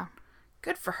 Yeah.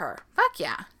 Good for her. Fuck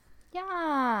yeah.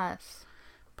 Yes.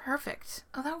 Perfect.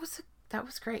 Oh, that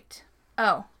was great.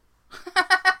 Oh.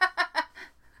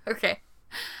 Okay.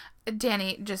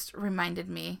 Danny just reminded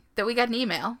me that we got an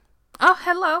email. Oh,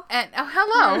 hello.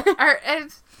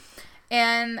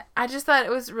 And I just thought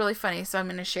it was really funny, so I'm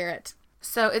going to share it.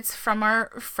 So it's from our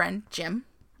friend Jim.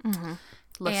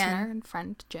 Listener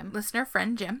friend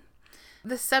Jim.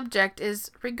 The subject is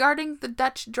regarding the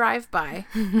Dutch drive-by,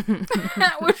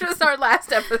 which was our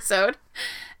last episode.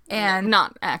 And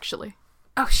not actually.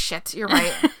 Oh, shit, you're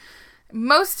right.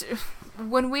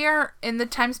 When we are in the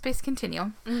time-space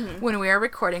continuum, when we are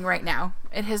recording right now,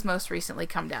 it has most recently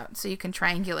come out, so you can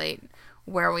triangulate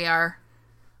where we are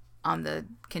on the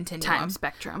continuum. Time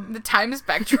spectrum. The time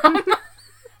spectrum.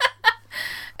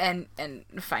 and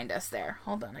find us there.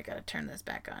 Hold on, I gotta turn this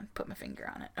back on. Put my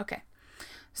finger on it. Okay.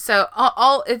 So,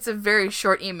 it's a very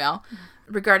short email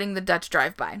regarding the Dutch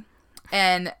drive-by.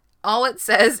 And All it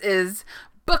says is,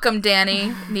 "Book 'em,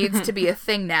 Danny, needs to be a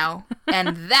thing now.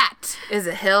 And that is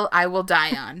a hill I will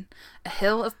die on. A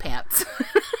hill of pants."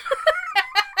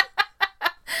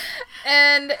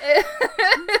 And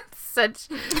it's such,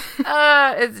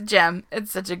 it's a gem.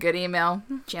 It's such a good email.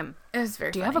 Jim, It was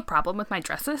very do you funny. have a problem with my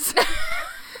dresses?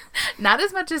 Not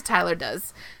as much as Tyler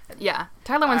does. Yeah,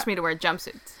 Tyler wants me to wear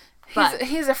jumpsuits. But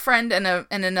He's a friend and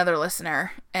another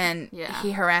listener, and Yeah.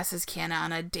 he harasses Kiana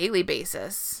on a daily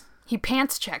basis. he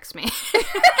pants checks me.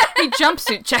 He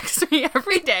jumpsuit checks me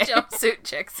every day. Jumpsuit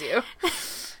checks you.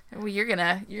 Well, you're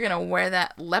gonna wear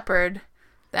that leopard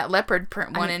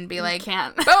print one and be You like,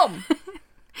 can't. boom.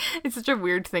 It's such a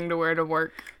weird thing to wear to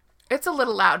work. It's a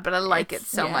little loud, but I like it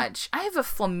so yeah. much. I have a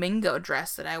flamingo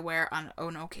dress that I wear on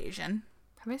an occasion.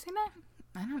 Have I seen that?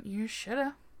 You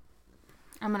shoulda.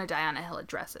 I'm gonna die on a hill of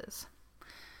dresses.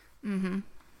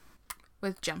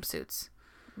 With jumpsuits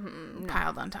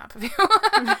piled on top of you.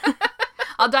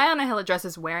 I'll die on a hill of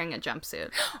dresses wearing a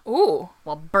jumpsuit Ooh.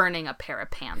 while burning a pair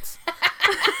of pants.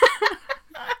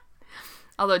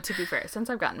 Although, to be fair, since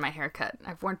I've gotten my hair cut,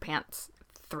 I've worn pants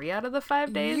 3 out of the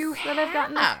 5 days You that I've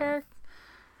gotten this have. hair.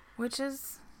 Which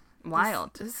is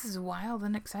Wild. This is wild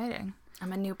and exciting.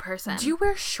 I'm a new person. Do you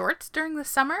wear shorts during the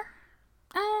summer?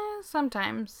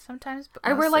 Sometimes. Sometimes, but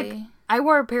I mostly...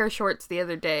 wore a pair of shorts the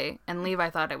other day, and Levi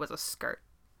thought it was a skirt.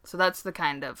 So that's the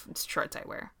kind of shorts I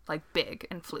wear, like big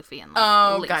and floofy and like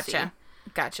Oh, lacy.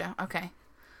 gotcha. Okay.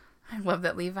 I love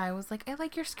that Levi was like, "I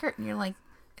like your skirt," and you're like,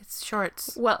 "It's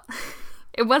shorts." Well,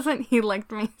 it wasn't he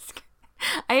liked my skirt.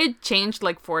 I had changed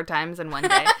like 4 times in one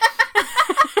day.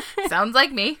 Sounds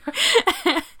like me.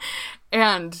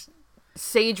 And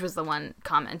Sage was the one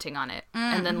commenting on it.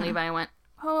 And then Levi went,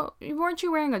 "Oh, weren't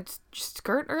you wearing a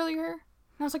skirt earlier?" And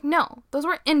I was like, "No, those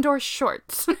were indoor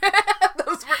shorts."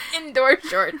 Those were indoor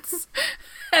shorts,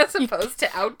 as opposed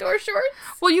to outdoor shorts.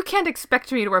 Well, you can't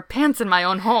expect me to wear pants in my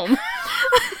own home.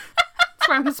 That's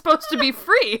where I'm supposed to be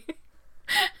free.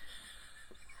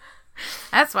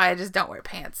 That's why I just don't wear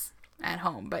pants at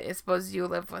home. But I suppose you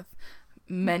live with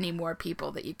many more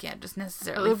people that you can't just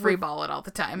necessarily freeball it all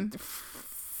the time.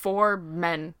 4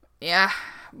 men. Yeah,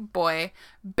 boy.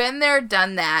 Been there,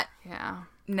 done that. Yeah.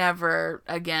 Never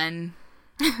again.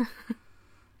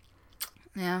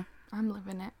 Yeah. I'm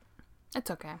living it. It's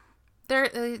okay.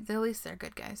 They're at least they're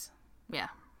good guys. Yeah.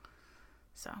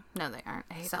 So No, they aren't.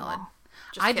 I hate solid. them all.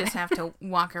 I just have to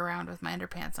walk around with my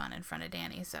underpants on in front of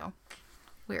Danny, so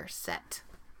we're set.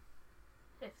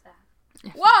 If that.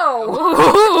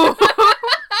 Whoa!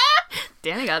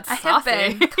 Danny got I saucy.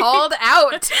 have been called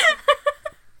out.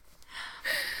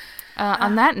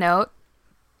 On that note,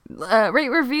 rate,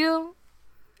 review,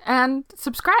 and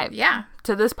subscribe. Yeah,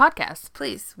 to this podcast.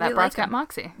 please. That we Broad's like Got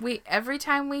Moxie. every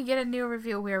time we get a new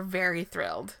review, we are very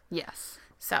thrilled. Yes.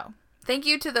 So thank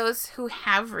you to those who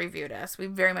have reviewed us. We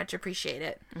very much appreciate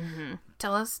it. Mm-hmm.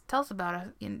 Tell us about us.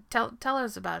 Tell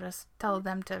us about us. Tell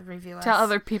them to review us. Tell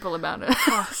other people about it.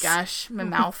 Oh gosh, my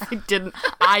mouth.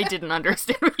 I didn't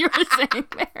understand what you were saying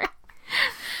there.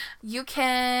 You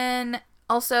can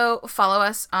also follow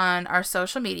us on our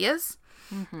social medias.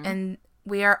 Mm-hmm. And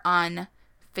we are on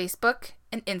Facebook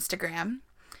and Instagram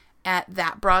at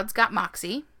That Broad's Got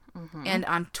Moxie. Mm-hmm. And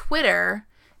on Twitter,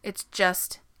 it's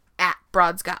just at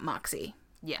Broad's Got Moxie.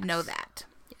 Yes. Know that.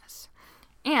 Yes.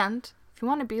 And if you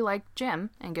want to be like Jim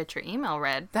and get your email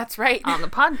read That's right. on the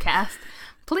podcast,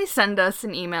 please send us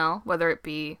an email, whether it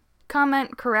be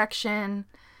comment, correction,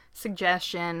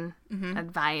 suggestion,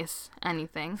 advice,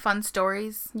 anything. Fun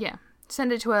stories. Yeah.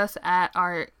 Send it to us at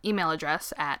our email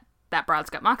address at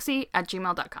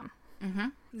thatbroadsgotmoxie@gmail.com.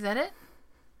 Is that it?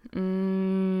 Bye.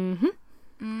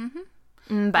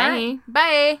 All right.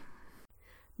 Bye.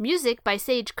 Music by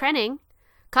Sage Krenning.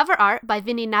 Cover art by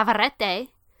Vinny Navarrete.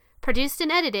 Produced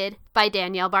and edited by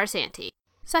Danielle Barsanti.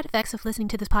 Side effects of listening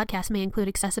to this podcast may include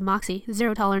excessive moxie,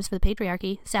 zero tolerance for the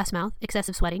patriarchy, sass mouth,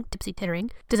 excessive sweating, tipsy tittering,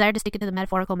 desire to stick it to the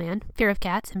metaphorical man, fear of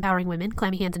cats, empowering women,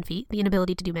 clammy hands and feet, the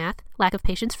inability to do math, lack of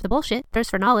patience for the bullshit,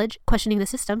 thirst for knowledge, questioning the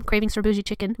system, cravings for bougie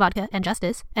chicken, vodka, and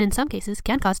justice, and in some cases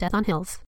can cause death on hills.